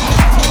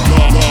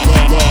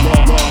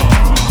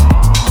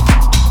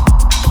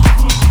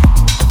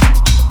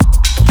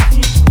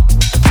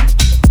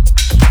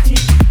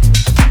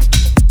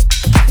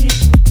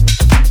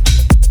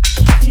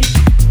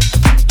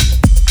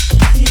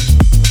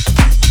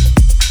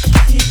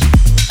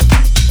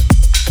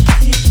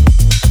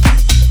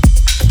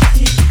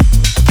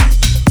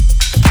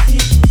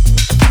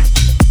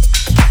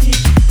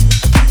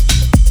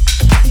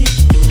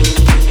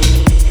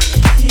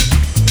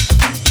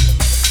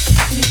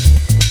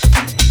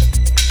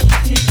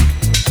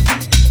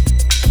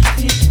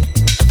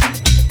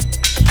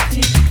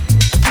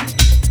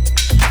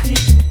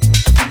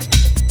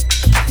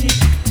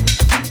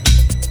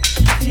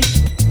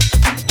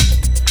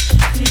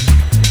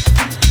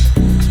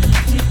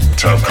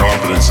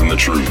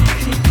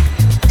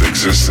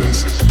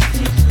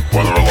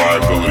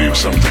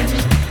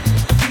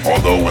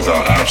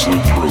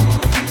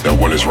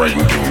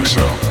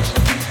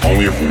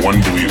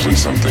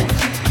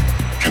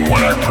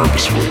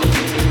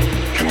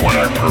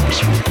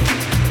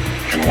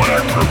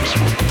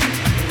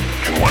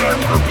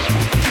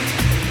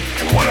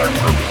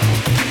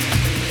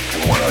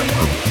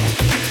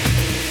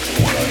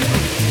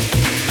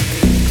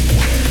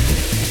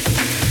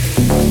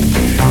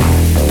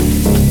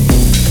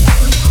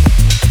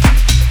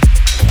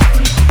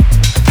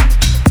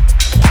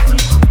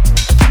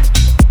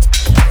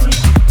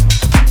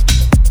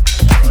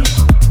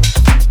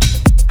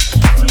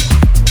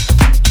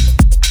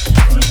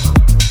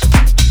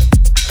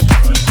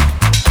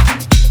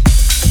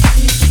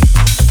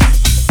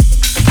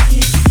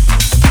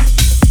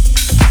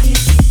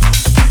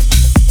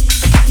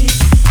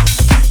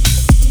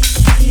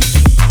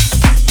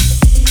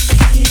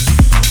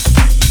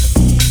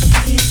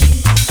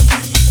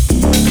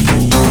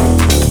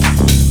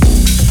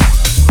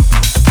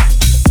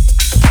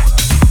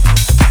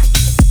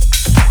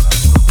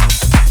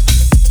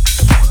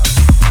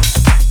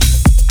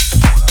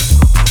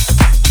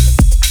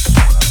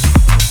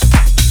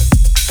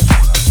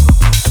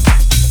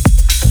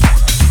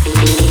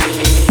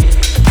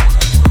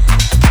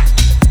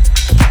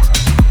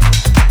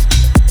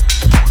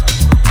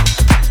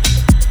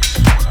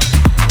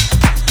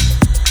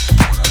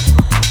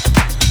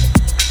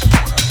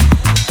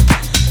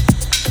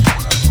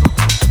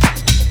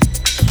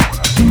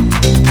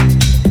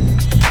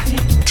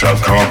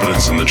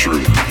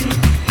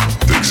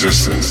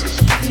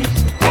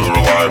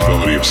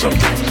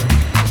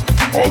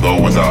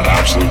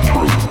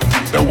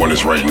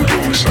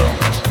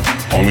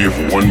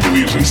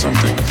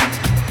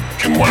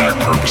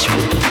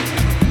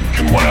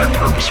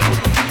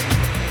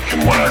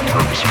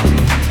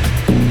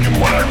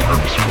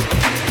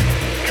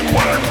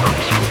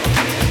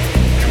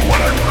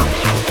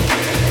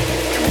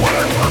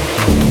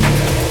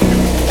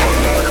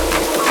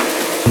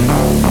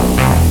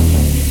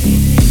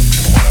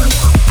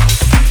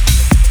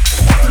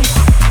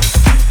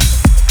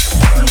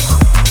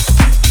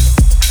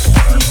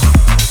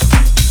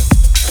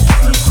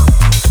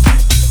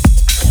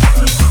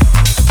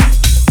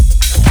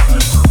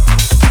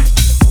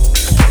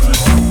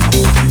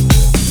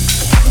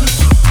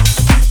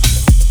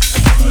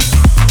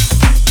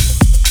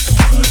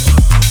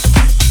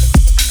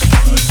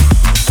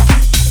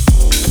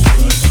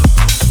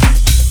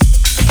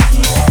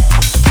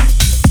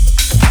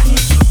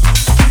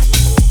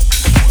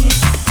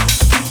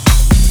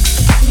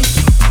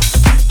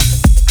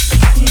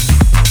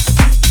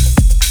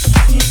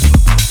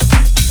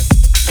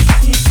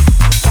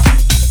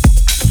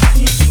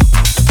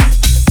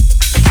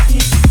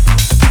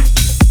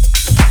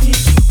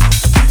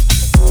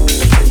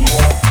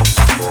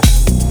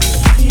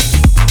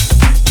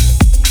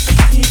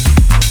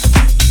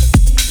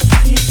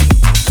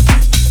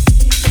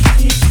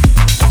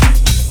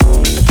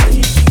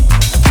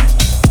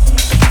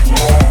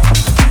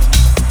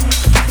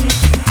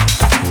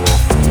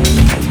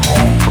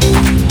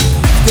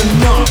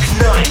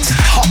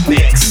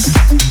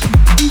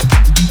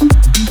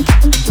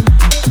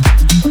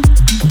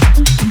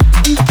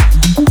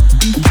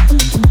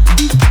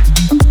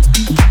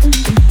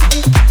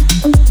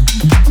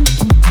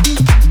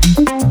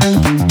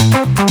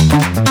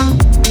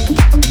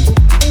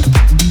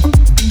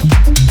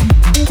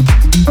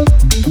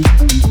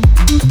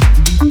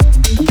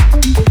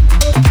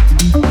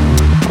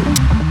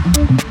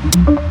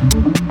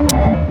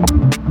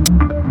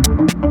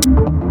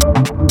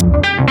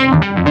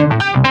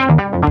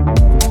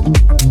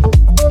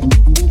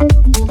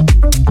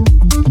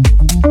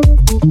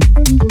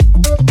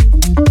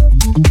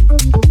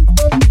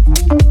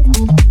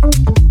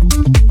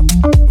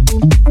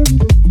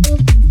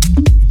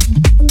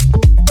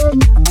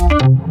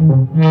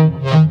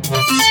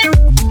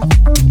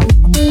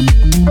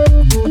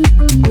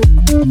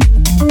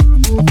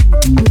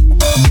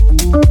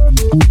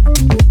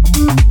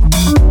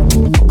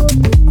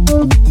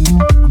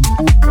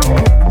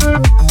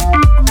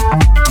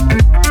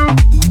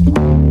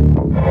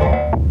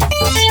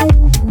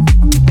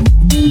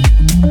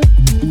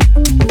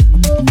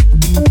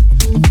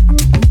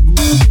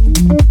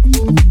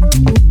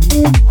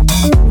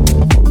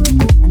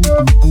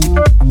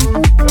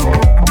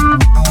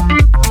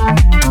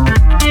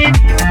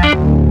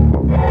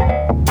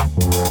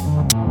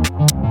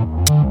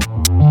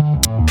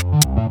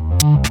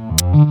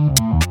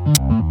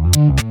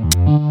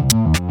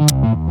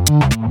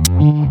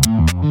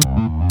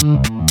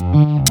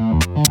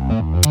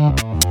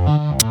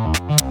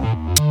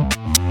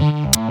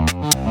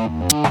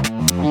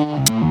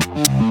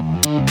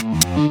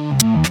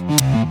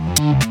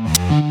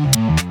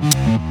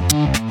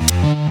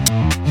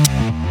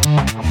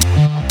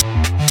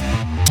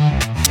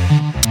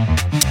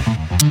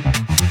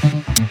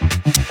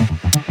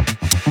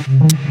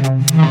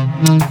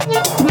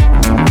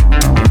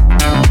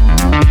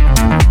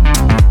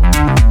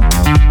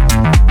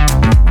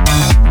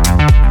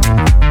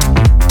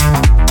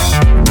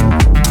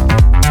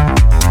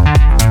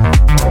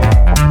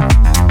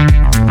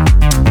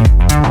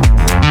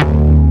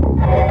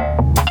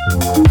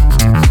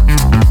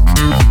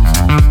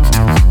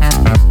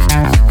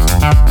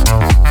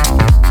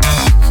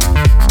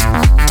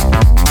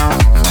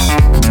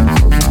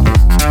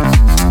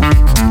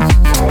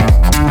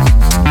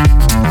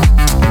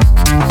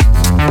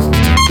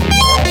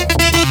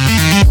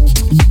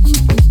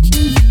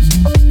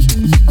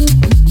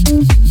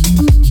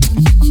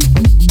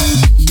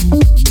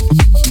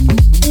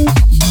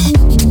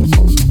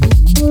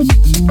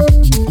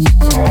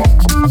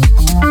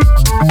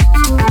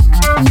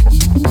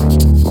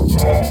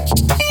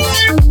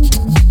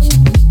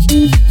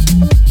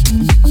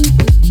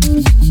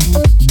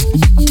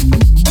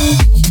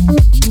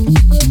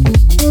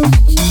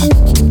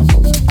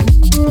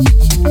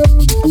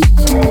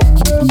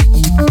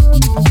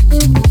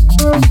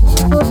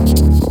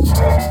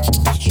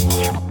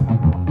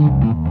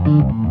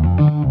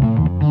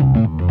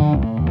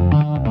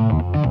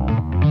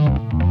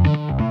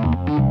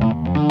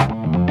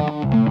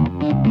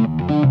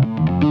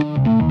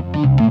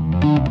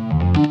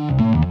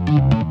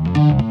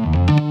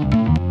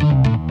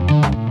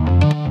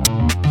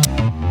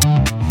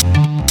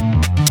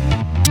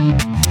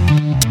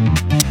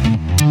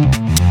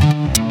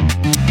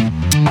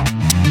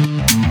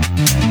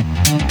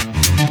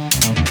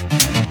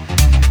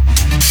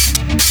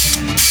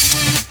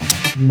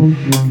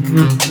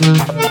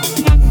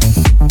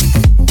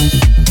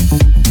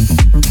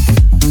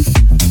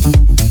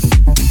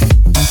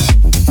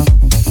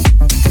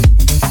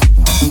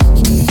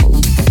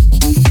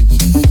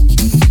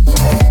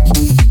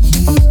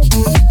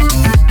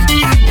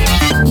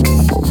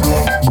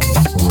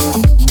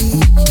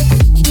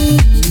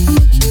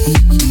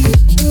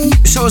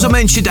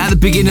 Mentioned at the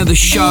beginning of the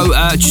show,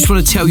 just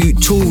want to tell you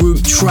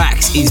Toolroom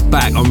Tracks is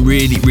back. I'm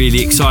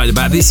really excited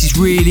about it. This is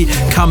really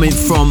coming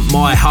from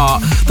my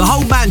heart. The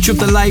whole mantra of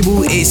the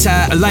label, it's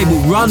a label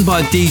run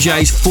by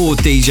DJs for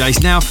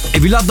DJs. Now,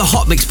 if you love the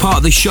hot mix part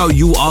of the show,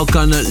 you are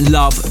gonna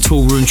love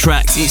Toolroom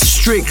Tracks. It's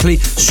strictly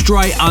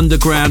straight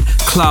underground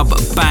club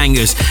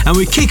bangers. And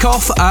we kick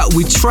off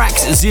with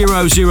Tracks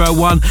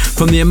 001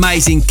 from the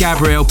amazing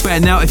Gabrielle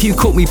Ben. Now, if you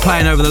caught me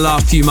playing over the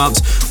last few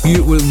months,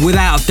 you will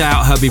without a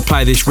doubt heard me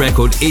play this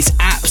record. It's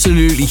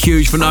absolutely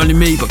huge for not only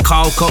me but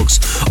Carl Cox,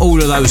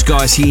 all of those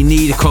guys. So you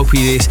need a copy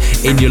of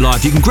this in your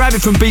life. You can grab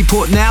it from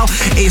Beatport now.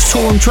 It's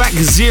Toolroom Track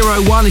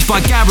 01. It's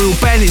by Gabrielle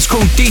Ben. It's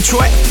called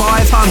Detroit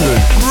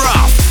 500.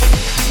 Rough.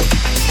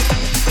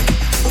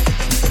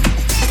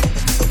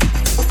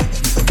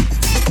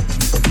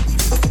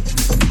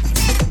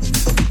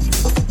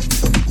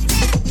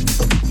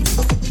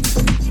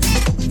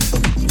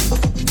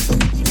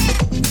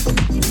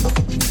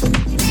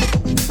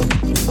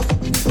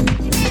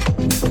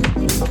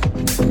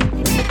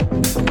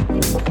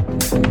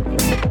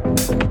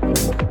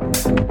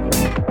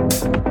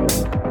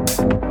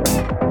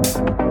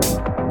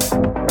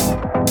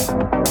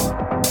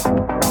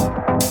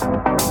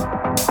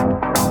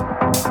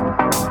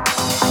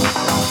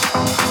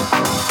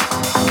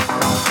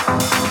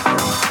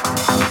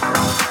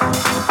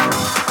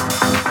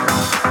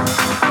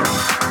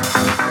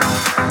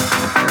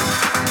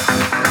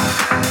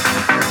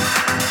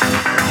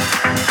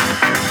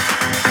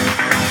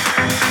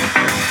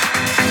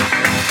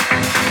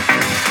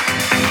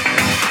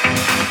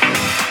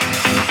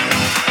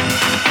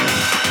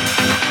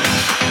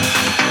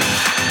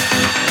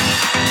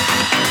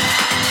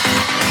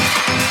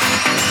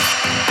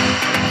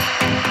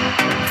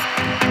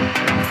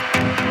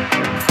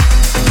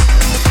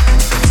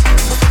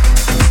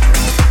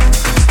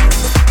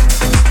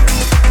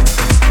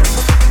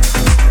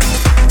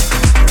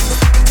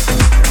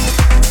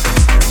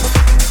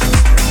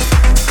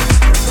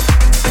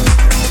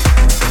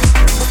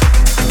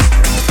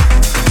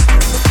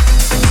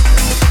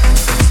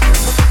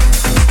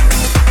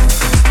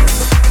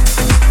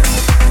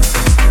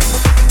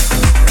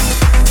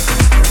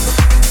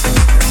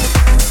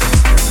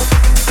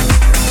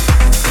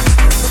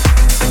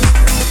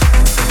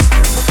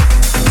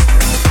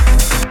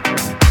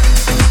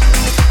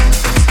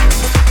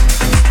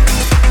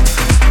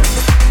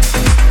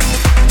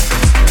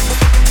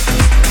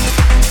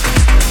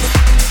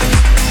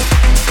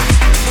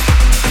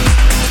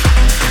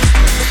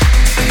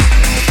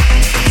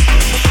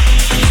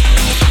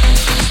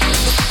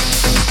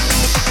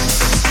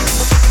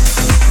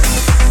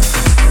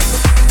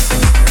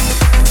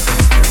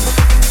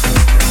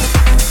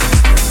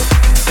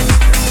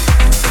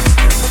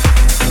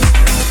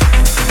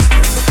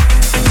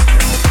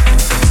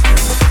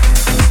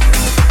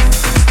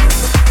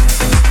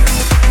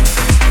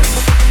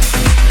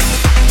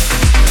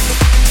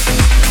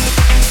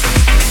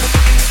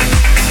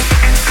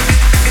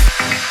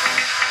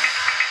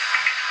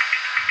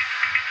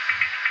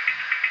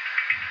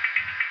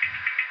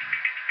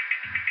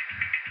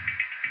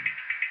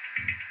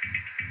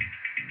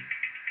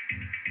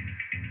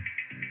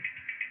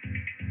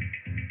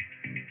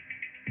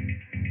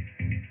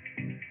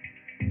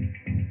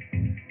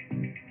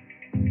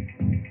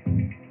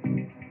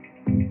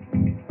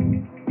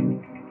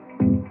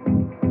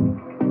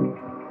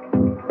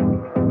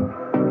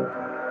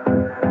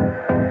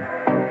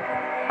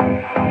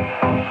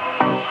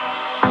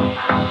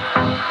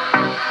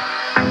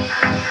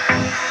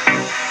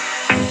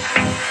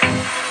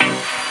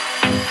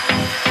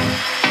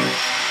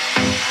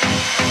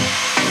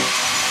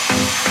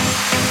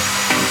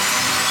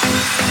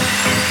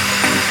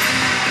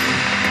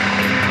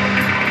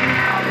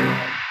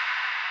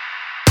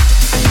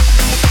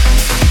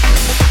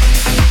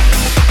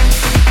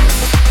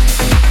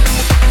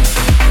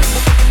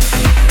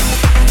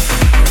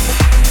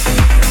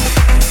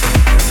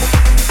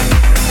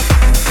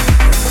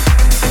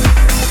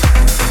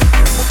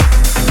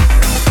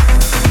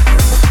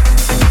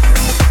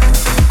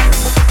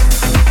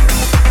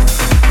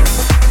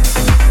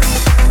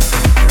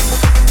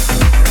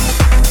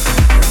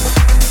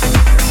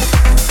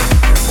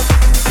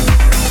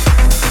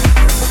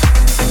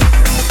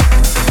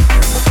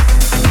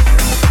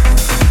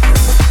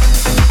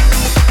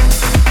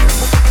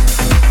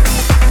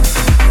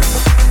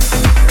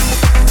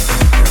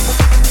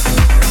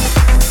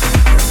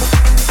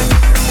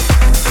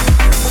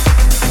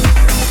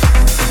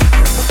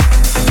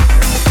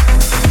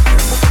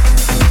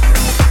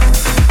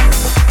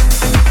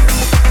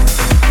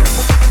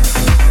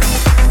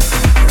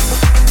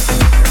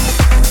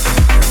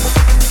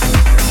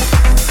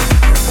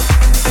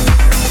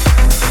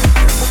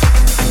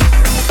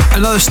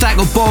 Another stack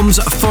of bombs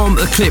from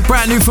the clip.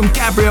 Brand new from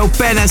Gabrielle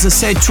Ben, as I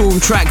said,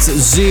 Toolroom Tracks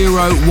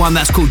 01.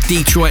 That's called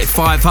Detroit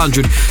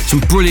 500.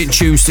 Some brilliant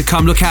tunes to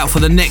come. Look out for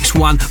the next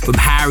one from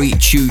Harry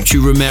Choo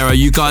Choo Romero.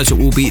 You guys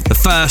will be the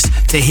first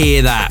to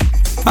hear that.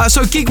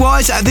 So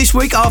gig-wise, this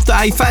week, after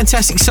a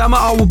fantastic summer,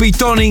 I will be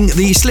donning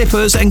the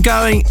slippers and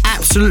going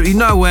absolutely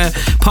nowhere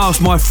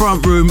past my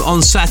front room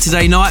on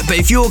Saturday night. But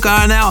if you're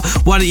going out,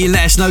 why don't you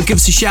let us know? Give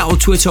us a shout on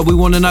Twitter. We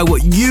want to know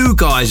what you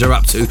guys are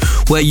up to,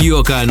 where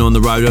you're going on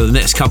the road over the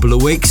next couple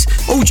of weeks.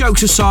 All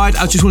jokes aside,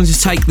 I just wanted to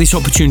take this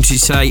opportunity to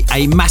say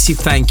a massive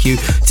thank you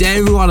to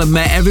everyone I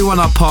met, everyone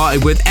I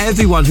partied with,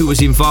 everyone who was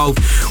involved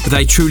with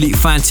a truly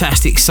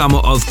fantastic summer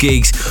of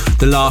gigs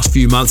the last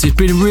few months. It's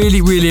been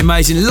really, really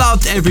amazing.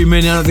 Loved every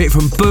minute of it,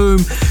 from Boom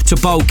to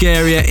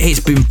Bulgaria. It's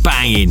been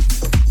banging.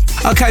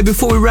 Okay,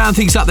 before we round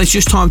things up, there's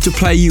just time to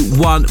play you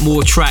one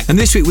more track. And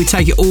this week we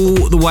take it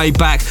all the way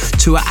back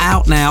to an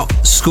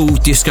out-and-out school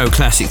disco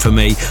classic for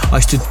me. I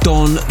used to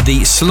don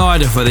the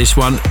slider for this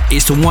one.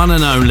 It's the one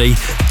and only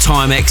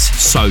Timex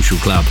Social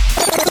Club.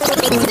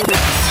 The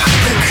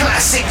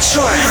classic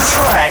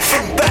track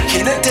from back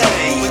in the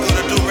day. What we're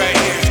gonna do right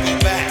here is go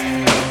back.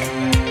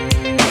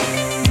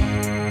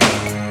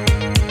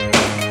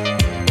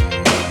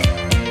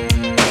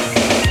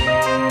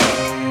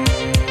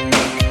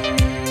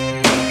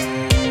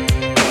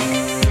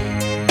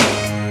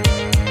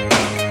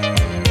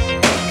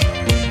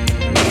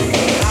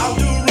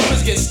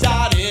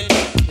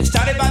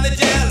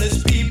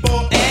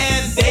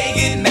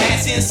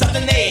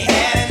 Something they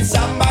had and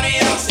somebody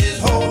else is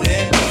holding.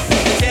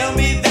 They tell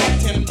me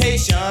that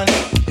temptation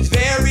is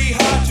very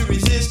hard to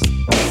resist.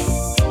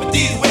 But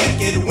these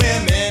wicked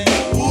women,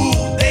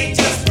 ooh, they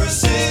just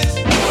persist.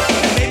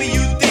 And maybe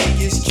you think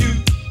it's cute,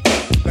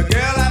 but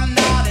girl, I'm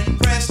not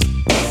impressed.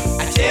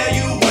 I tell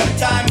you one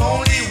time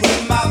only,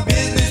 with my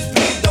business,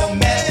 please don't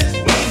mess.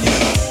 When you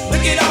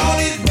look at all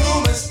these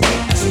rumors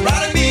that's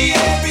surrounding me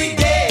every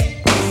day,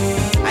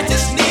 I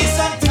just need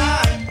some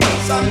time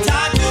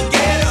to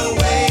get away.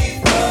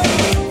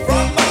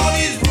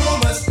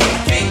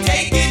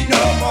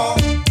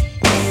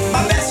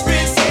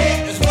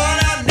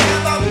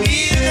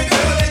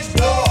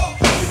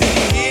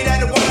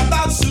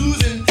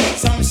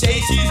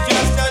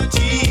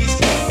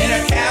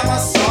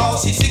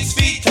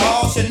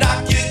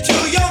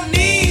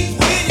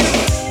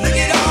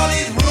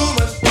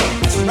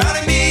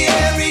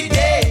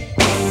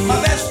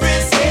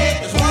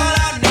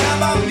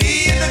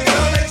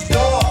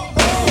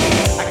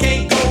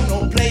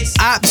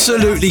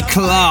 Absolutely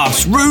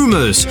class.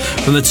 Rumours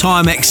from the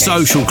Timex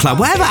Social Club.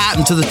 Whatever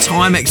happened to the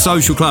Timex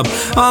Social Club?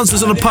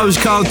 Answers on a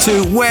postcard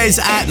to where's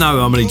at? No,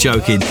 I'm only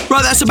joking.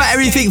 Right, that's about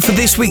everything for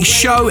this week's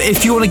show.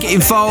 If you want to get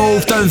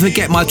involved, don't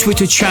forget my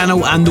Twitter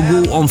channel and the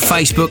wall on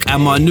Facebook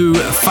and my new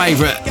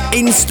favourite,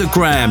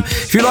 Instagram.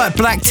 If you like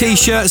black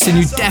t-shirts, then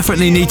you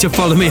definitely need to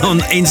follow me on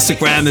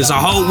Instagram. There's a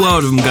whole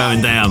world of them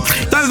going down.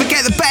 Don't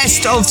forget the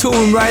best of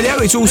Toolroom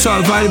Radio. It's also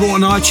available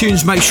on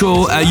iTunes. Make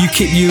sure you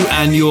keep you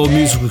and your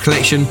musical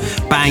collection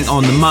bang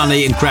on the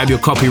money and grab your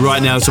copy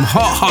right now. Some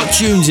hot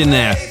tunes in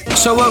there.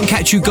 So I won't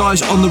catch you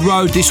guys on the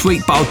road this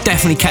week, but I'll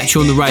definitely catch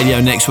you on the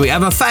radio next week.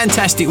 Have a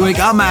fantastic week.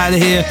 I'm out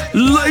of here.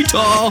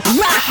 Later.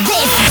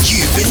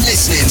 You've been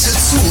listening to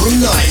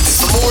Toolroom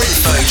Nights. For more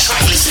info,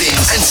 track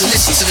listings, and to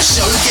listen to the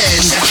show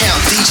again, check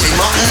out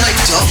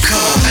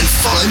djmarknight.com and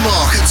follow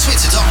Mark at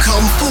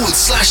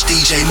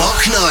twitter.com/DJ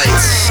Mark Knight.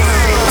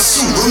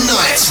 Toolroom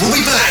Nights will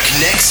be back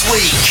next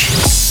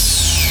week.